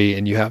salary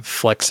and you have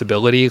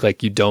flexibility,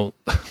 like you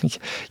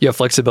have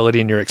flexibility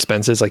in your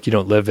expenses, like you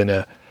don't live in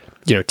a,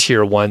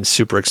 tier 1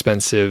 super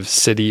expensive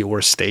city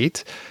or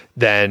state,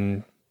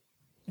 then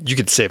you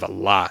could save a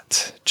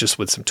lot just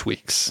with some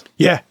tweaks.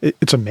 Yeah,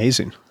 it's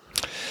amazing.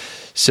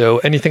 So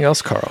anything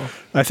else, Carl?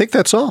 I think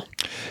that's all.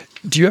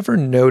 Do you ever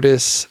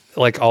notice,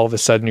 like, all of a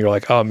sudden you're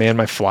like, oh man,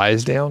 my fly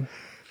is down?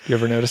 You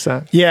ever notice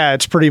that? Yeah,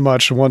 it's pretty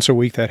much once a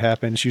week that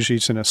happens. Usually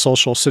it's in a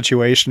social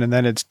situation and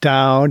then it's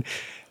down.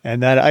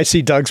 And then I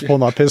see Doug's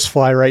pulling up his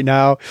fly right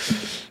now.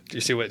 Do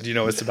you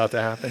know what's about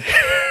to happen?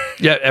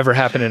 Yeah, ever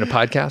happen in a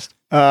podcast?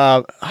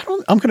 I'm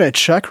going to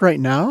check right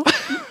now.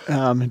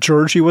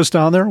 Georgie was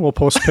down there. We'll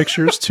post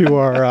pictures to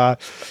our,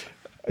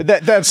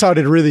 that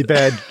sounded really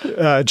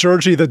bad.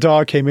 Georgie, the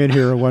dog, came in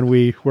here when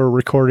we were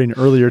recording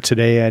earlier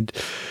today and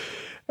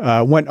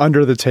went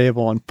under the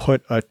table and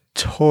put a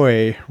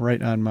toy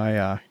right on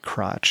my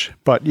crotch.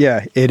 But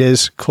yeah, it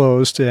is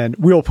closed and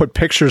we'll put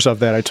pictures of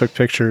that. I took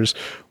pictures.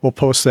 We'll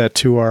post that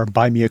to our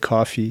Buy Me a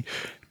Coffee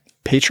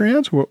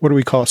Patreons. What do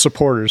we call it?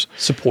 Supporters.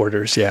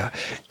 Supporters, yeah.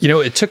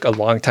 It took a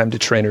long time to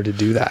train her to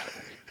do that.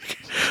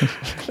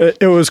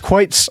 It was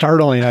quite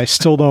startling. I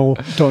still don't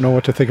know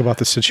what to think about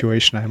the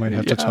situation. I might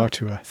have to talk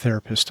to a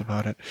therapist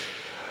about it.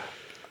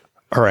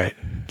 All right.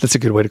 That's a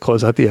good way to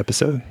close out the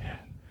episode.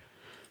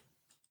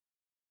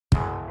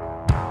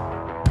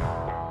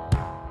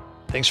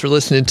 Thanks for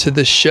listening to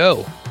the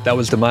show. That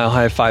was the Mile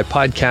High Five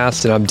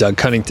podcast, and I'm Doug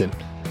Cunnington,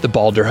 the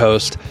balder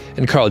host,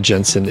 and Carl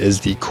Jensen is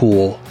the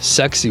cool,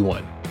 sexy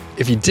one.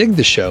 If you dig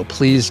the show,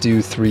 please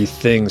do 3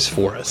 things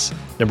for us.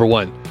 Number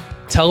 1,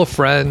 tell a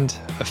friend,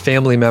 a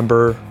family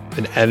member,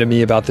 an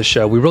enemy about the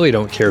show. We really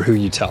don't care who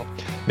you tell.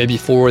 Maybe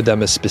forward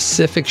them a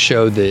specific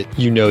show that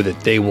you know that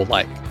they will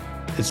like.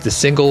 It's the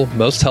single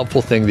most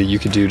helpful thing that you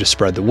can do to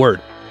spread the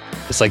word.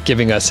 It's like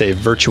giving us a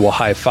virtual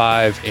high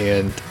five,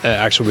 and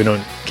actually we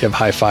don't give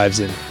high fives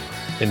in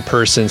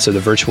person, so the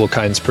virtual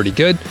kind's pretty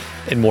good.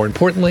 And more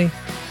importantly,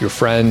 your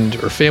friend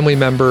or family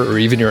member or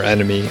even your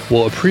enemy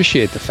will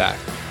appreciate the fact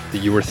that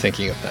you were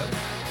thinking of them.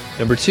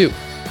 Number 2,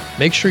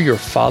 make sure you're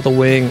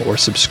following or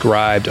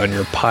subscribed on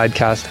your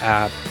podcast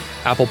app,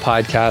 Apple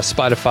Podcasts,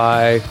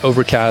 Spotify,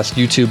 Overcast,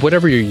 YouTube,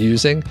 whatever you're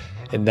using,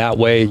 and that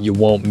way you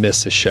won't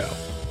miss a show.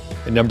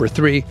 And number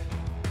 3,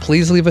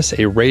 please leave us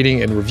a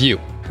rating and review.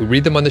 We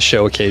read them on the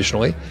show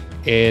occasionally,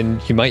 and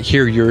you might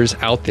hear yours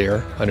out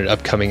there on an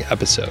upcoming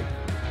episode.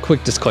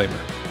 Quick disclaimer,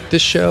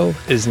 this show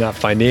is not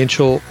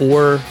financial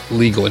or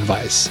legal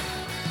advice.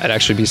 I'd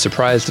actually be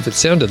surprised if it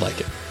sounded like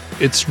it.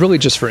 It's really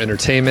just for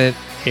entertainment,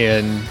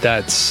 and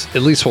that's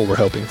at least what we're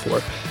hoping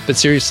for. But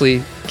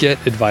seriously,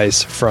 get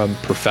advice from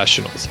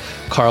professionals.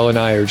 Carl and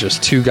I are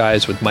just 2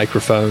 guys with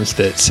microphones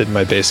that sit in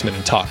my basement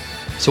and talk.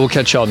 So we'll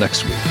catch y'all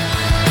next week.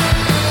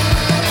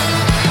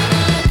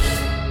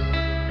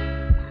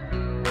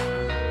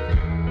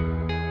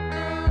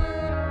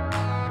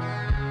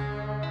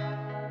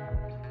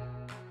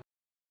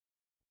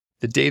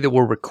 The day that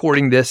we're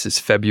recording this is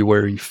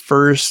February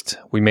 1st.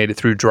 We made it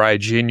through dry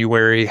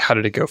January. How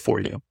did it go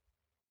for you?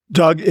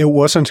 Doug, it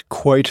wasn't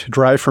quite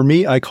dry for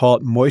me. I call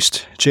it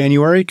moist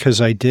January because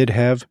I did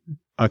have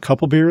a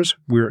couple beers.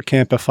 We were at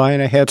Camp FI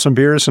and I had some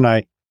beers, and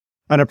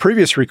on a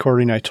previous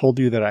recording, I told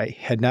you that I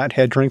had not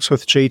had drinks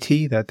with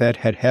JT, that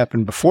had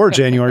happened before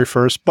January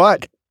 1st,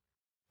 but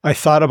I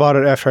thought about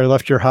it after I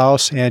left your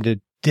house, and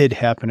it did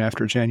happen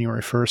after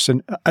January 1st.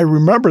 And I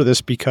remember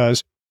this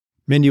because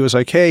Mindy was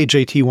like, hey,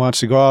 JT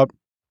wants to go out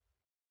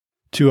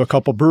to a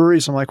couple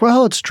breweries. I'm like,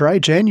 well, it's dry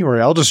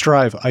January. I'll just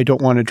drive. I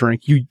don't want to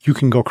drink. You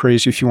can go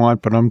crazy if you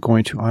want, but I'm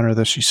going to honor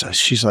this.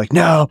 She's like,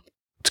 no,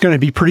 it's going to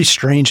be pretty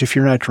strange if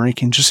you're not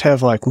drinking. Just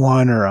have like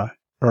one or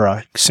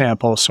a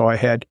sample. So I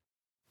had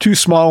 2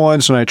 small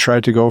ones, and I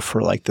tried to go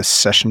for like the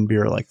session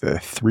beer, like the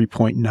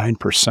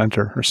 3.9%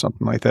 or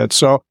something like that.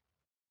 So,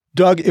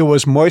 Doug, it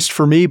was moist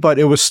for me, but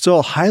it was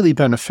still highly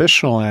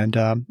beneficial, and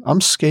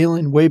I'm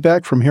scaling way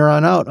back from here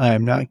on out. I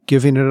am not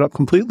giving it up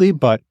completely,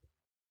 but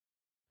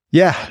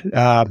yeah,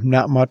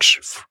 not much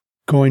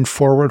going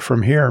forward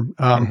from here.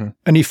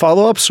 Any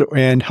follow-ups?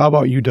 And how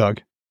about you,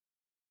 Doug?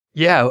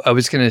 Yeah, I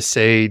was going to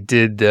say,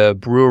 did the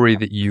brewery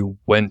that you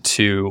went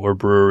to, or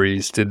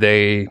breweries, did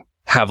they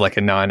have like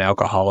a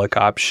non-alcoholic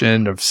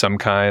option of some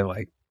kind,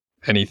 like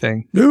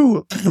anything?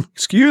 No,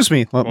 excuse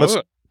me.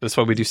 That's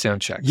why we do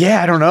sound checks.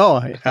 Yeah, I don't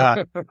know.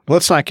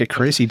 Let's not get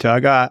crazy,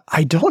 Doug.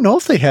 I don't know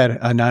if they had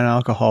a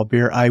non-alcohol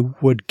beer. I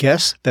would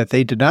guess that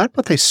they did not,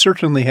 but they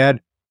certainly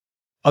had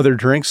other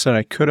drinks that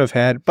I could have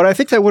had. But I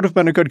think that would have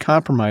been a good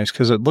compromise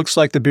because it looks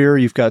like the beer.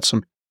 You've got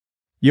some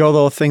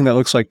YOLO thing that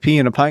looks like pee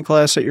in a pint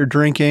glass that you're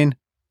drinking,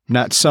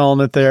 not selling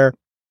it there.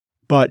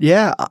 But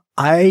yeah,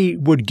 I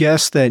would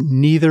guess that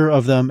neither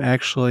of them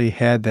actually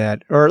had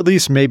that, or at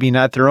least maybe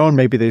not their own.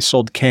 Maybe they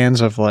sold cans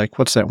of like,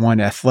 what's that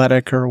one,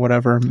 Athletic or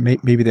whatever.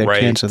 Maybe they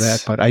had cans of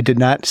that, but I did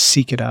not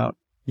seek it out.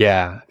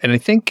 Yeah. And I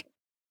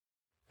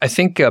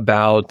think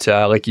about,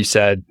 like you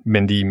said,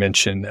 Mindy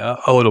mentioned,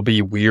 it'll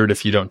be weird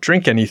if you don't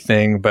drink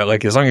anything, but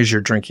like as long as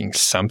you're drinking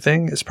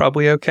something, it's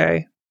probably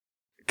okay.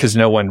 Because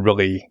no one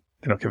really,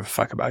 they don't give a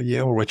fuck about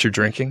you or what you're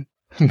drinking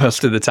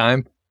most of the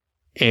time.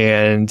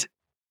 And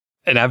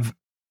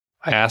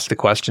I asked the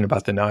question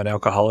about the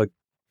non-alcoholic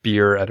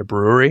beer at a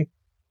brewery.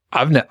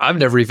 I've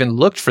never even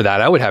looked for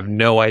that. I would have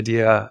no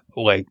idea,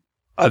 like,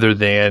 other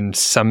than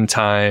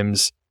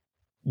sometimes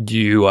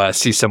you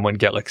see someone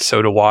get like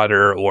soda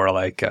water or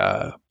like,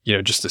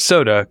 just a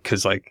soda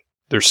because like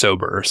they're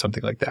sober or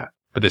something like that,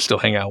 but they still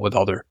hang out with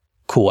all their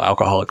cool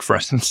alcoholic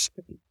friends.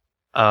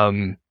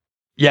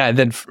 Yeah. And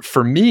then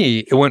for me,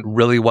 it went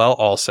really well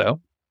also.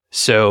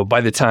 So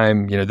by the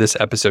time, this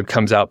episode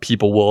comes out,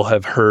 people will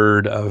have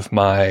heard of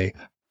my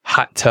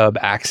hot tub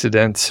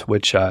accident,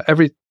 which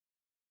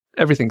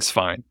everything's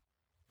fine.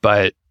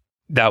 But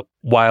that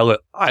while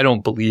I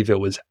don't believe it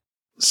was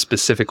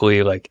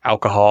specifically like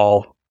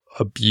alcohol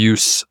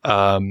abuse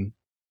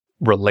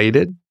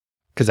related,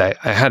 because I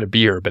had a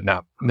beer, but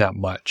not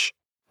much.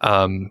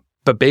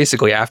 But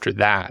basically after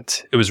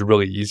that, it was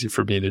really easy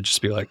for me to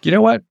just be like, you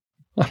know what?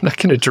 I'm not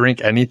going to drink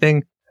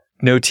anything.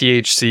 No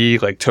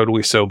THC, like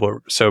totally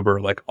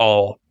sober, like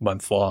all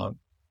month long.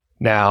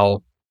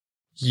 Now,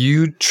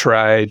 you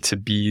tried to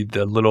be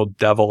the little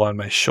devil on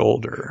my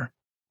shoulder.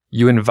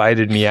 You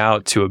invited me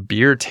out to a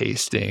beer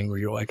tasting where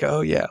you're like, oh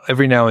yeah,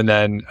 every now and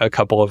then a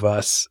couple of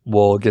us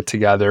will get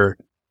together.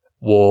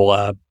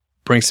 We'll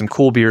bring some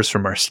cool beers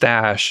from our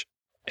stash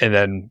and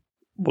then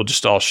we'll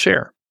just all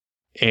share.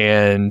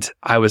 And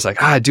I was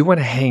like, I do want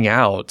to hang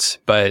out,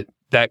 but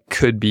that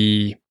could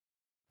be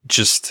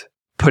just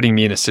putting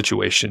me in a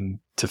situation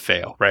to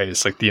fail, right?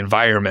 It's like the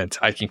environment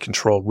I can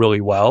control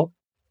really well.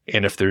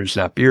 And if there's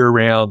not beer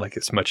around, like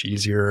it's much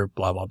easier,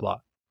 blah, blah, blah.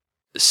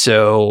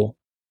 So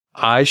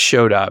I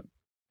showed up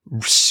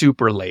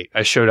super late.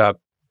 I showed up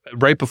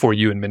right before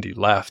you and Mindy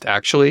left,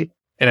 actually.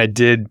 And I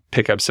did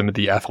pick up some of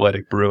the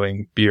Athletic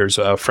Brewing beers.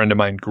 A friend of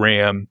mine,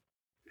 Graham,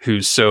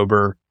 who's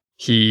sober,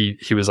 he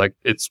was like,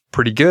 it's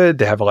pretty good.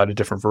 They have a lot of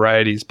different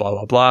varieties, blah,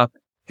 blah, blah.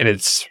 And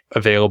it's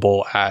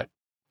available at,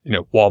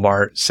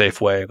 Walmart,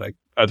 Safeway, like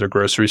other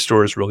grocery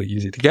stores, really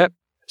easy to get.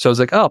 So I was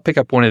like, oh, I'll pick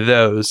up one of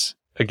those,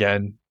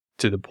 again,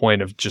 to the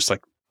point of just like,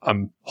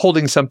 I'm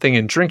holding something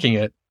and drinking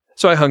it.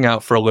 So I hung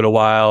out for a little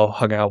while,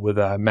 hung out with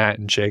Matt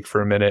and Jake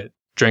for a minute,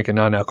 drank a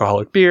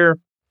non-alcoholic beer,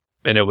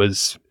 and it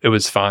was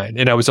fine.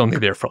 And I was only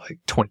there for like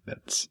 20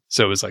 minutes.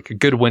 So it was like a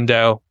good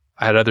window.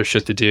 I had other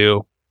shit to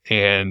do,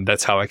 and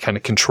that's how I kind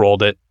of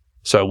controlled it.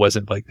 So I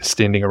wasn't like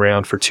standing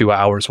around for 2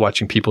 hours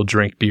watching people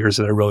drink beers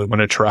that I really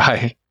want to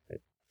try.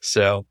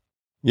 So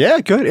yeah,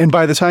 good. And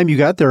by the time you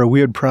got there,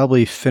 we had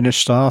probably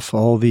finished off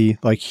all the,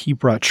 like, he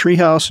brought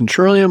Treehouse and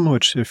Trillium,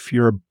 which if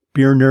you're a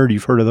beer nerd,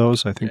 you've heard of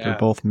those. I think they're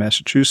both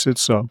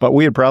Massachusetts. So, but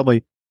we had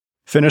probably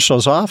finished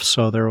those off.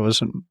 So there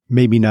wasn't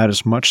maybe not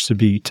as much to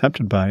be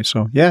tempted by.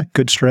 So yeah,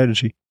 good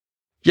strategy.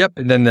 Yep.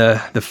 And then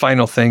the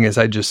final thing is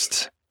I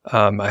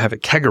have a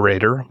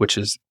kegerator, which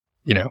is,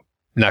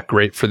 not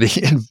great for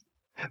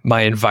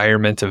my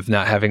environment of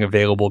not having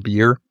available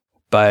beer.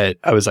 But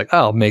I was like, oh,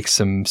 I'll make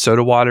some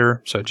soda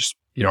water. So I just,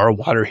 our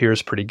water here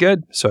is pretty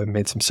good. So I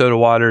made some soda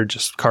water,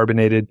 just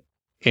carbonated,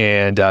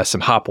 and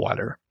some hop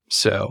water.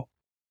 So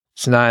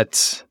it's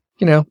not,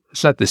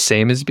 it's not the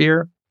same as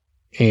beer.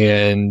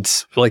 And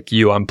like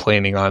you, I'm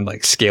planning on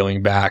like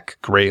scaling back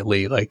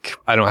greatly. Like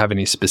I don't have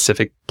any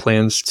specific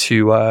plans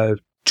to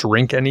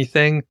drink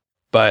anything.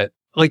 But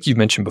like you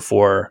mentioned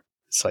before,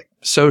 it's like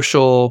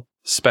social,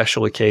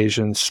 special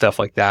occasions, stuff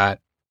like that.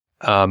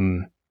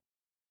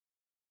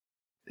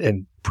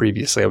 And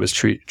previously I was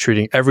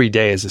treating every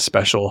day as a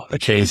special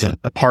occasion,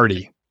 a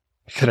party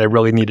that I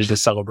really needed to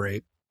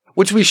celebrate,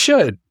 which we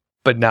should,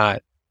 but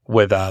not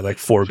with like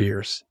 4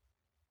 beers.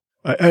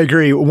 I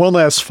agree. One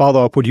last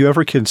follow-up. Would you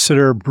ever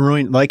consider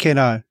brewing, like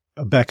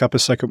back up a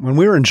second. When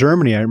we were in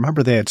Germany, I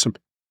remember they had some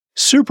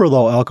super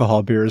low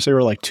alcohol beers. They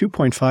were like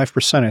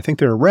 2.5%. I think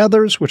they were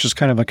Radlers, which is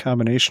kind of a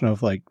combination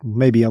of like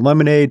maybe a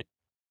lemonade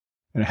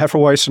and a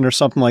Hefeweizen or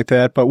something like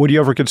that. But would you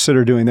ever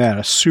consider doing that?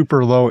 A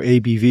super low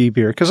ABV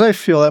beer? Because I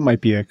feel that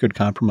might be a good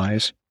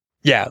compromise.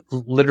 Yeah,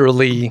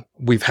 literally,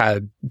 we've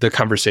had the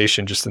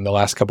conversation just in the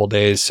last couple of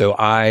days. So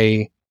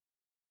I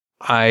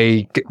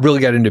really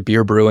got into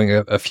beer brewing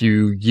a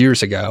few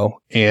years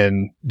ago,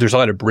 and there's a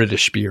lot of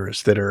British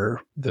beers that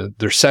are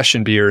they're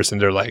session beers,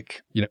 and they're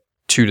like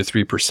 2 to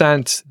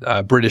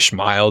 3%. British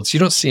milds, you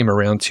don't see them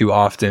around too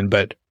often,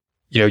 but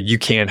you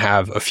can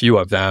have a few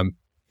of them,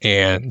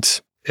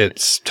 and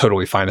it's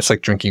totally fine. It's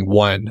like drinking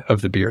one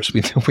of the beers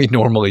we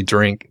normally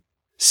drink.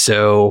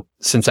 So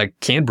since I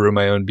can brew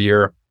my own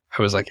beer,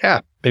 I was like,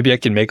 yeah, maybe I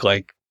can make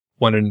like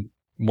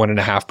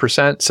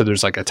 1.5%. So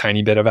there's like a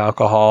tiny bit of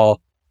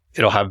alcohol.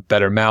 It'll have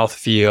better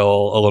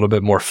mouthfeel, a little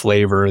bit more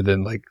flavor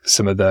than like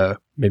some of the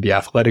maybe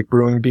athletic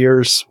brewing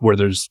beers where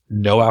there's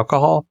no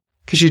alcohol.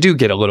 Because you do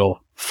get a little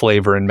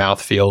flavor and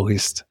mouthfeel, at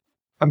least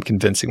I'm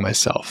convincing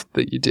myself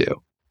that you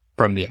do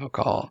from the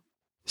alcohol.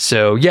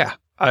 So yeah,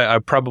 I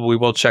probably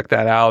will check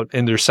that out.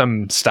 And there's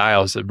some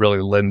styles that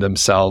really lend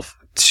themselves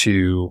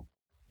to,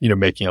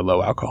 making a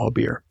low alcohol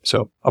beer.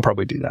 So I'll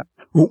probably do that.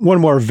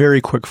 One more very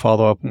quick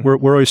follow-up. We're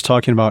always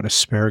talking about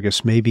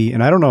asparagus, maybe,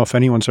 and I don't know if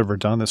anyone's ever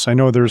done this. I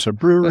know there's a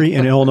brewery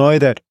in Illinois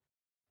that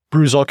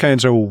brews all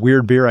kinds of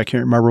weird beer. I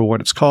can't remember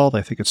what it's called.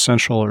 I think it's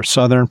Central or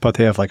Southern, but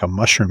they have like a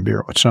mushroom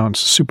beer, which sounds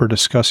super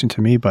disgusting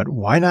to me. But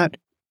why not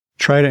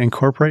try to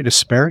incorporate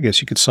asparagus?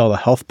 You could sell the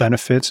health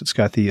benefits. It's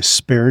got the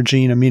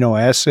asparagine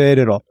amino acid.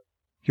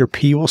 Your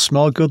pee will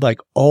smell good, like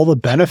all the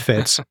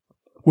benefits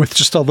with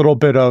just a little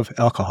bit of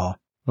alcohol.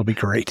 It'll be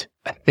great.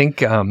 I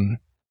think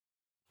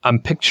I'm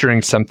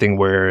picturing something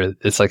where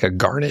it's like a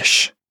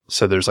garnish.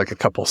 So there's like a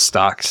couple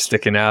stalks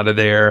sticking out of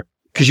there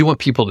because you want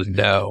people to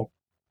know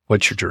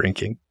what you're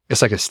drinking.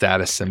 It's like a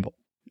status symbol.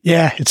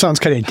 Yeah, it sounds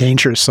kind of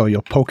dangerous, so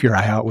you'll poke your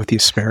eye out with the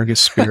asparagus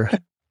spear.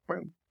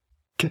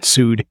 Get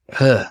sued.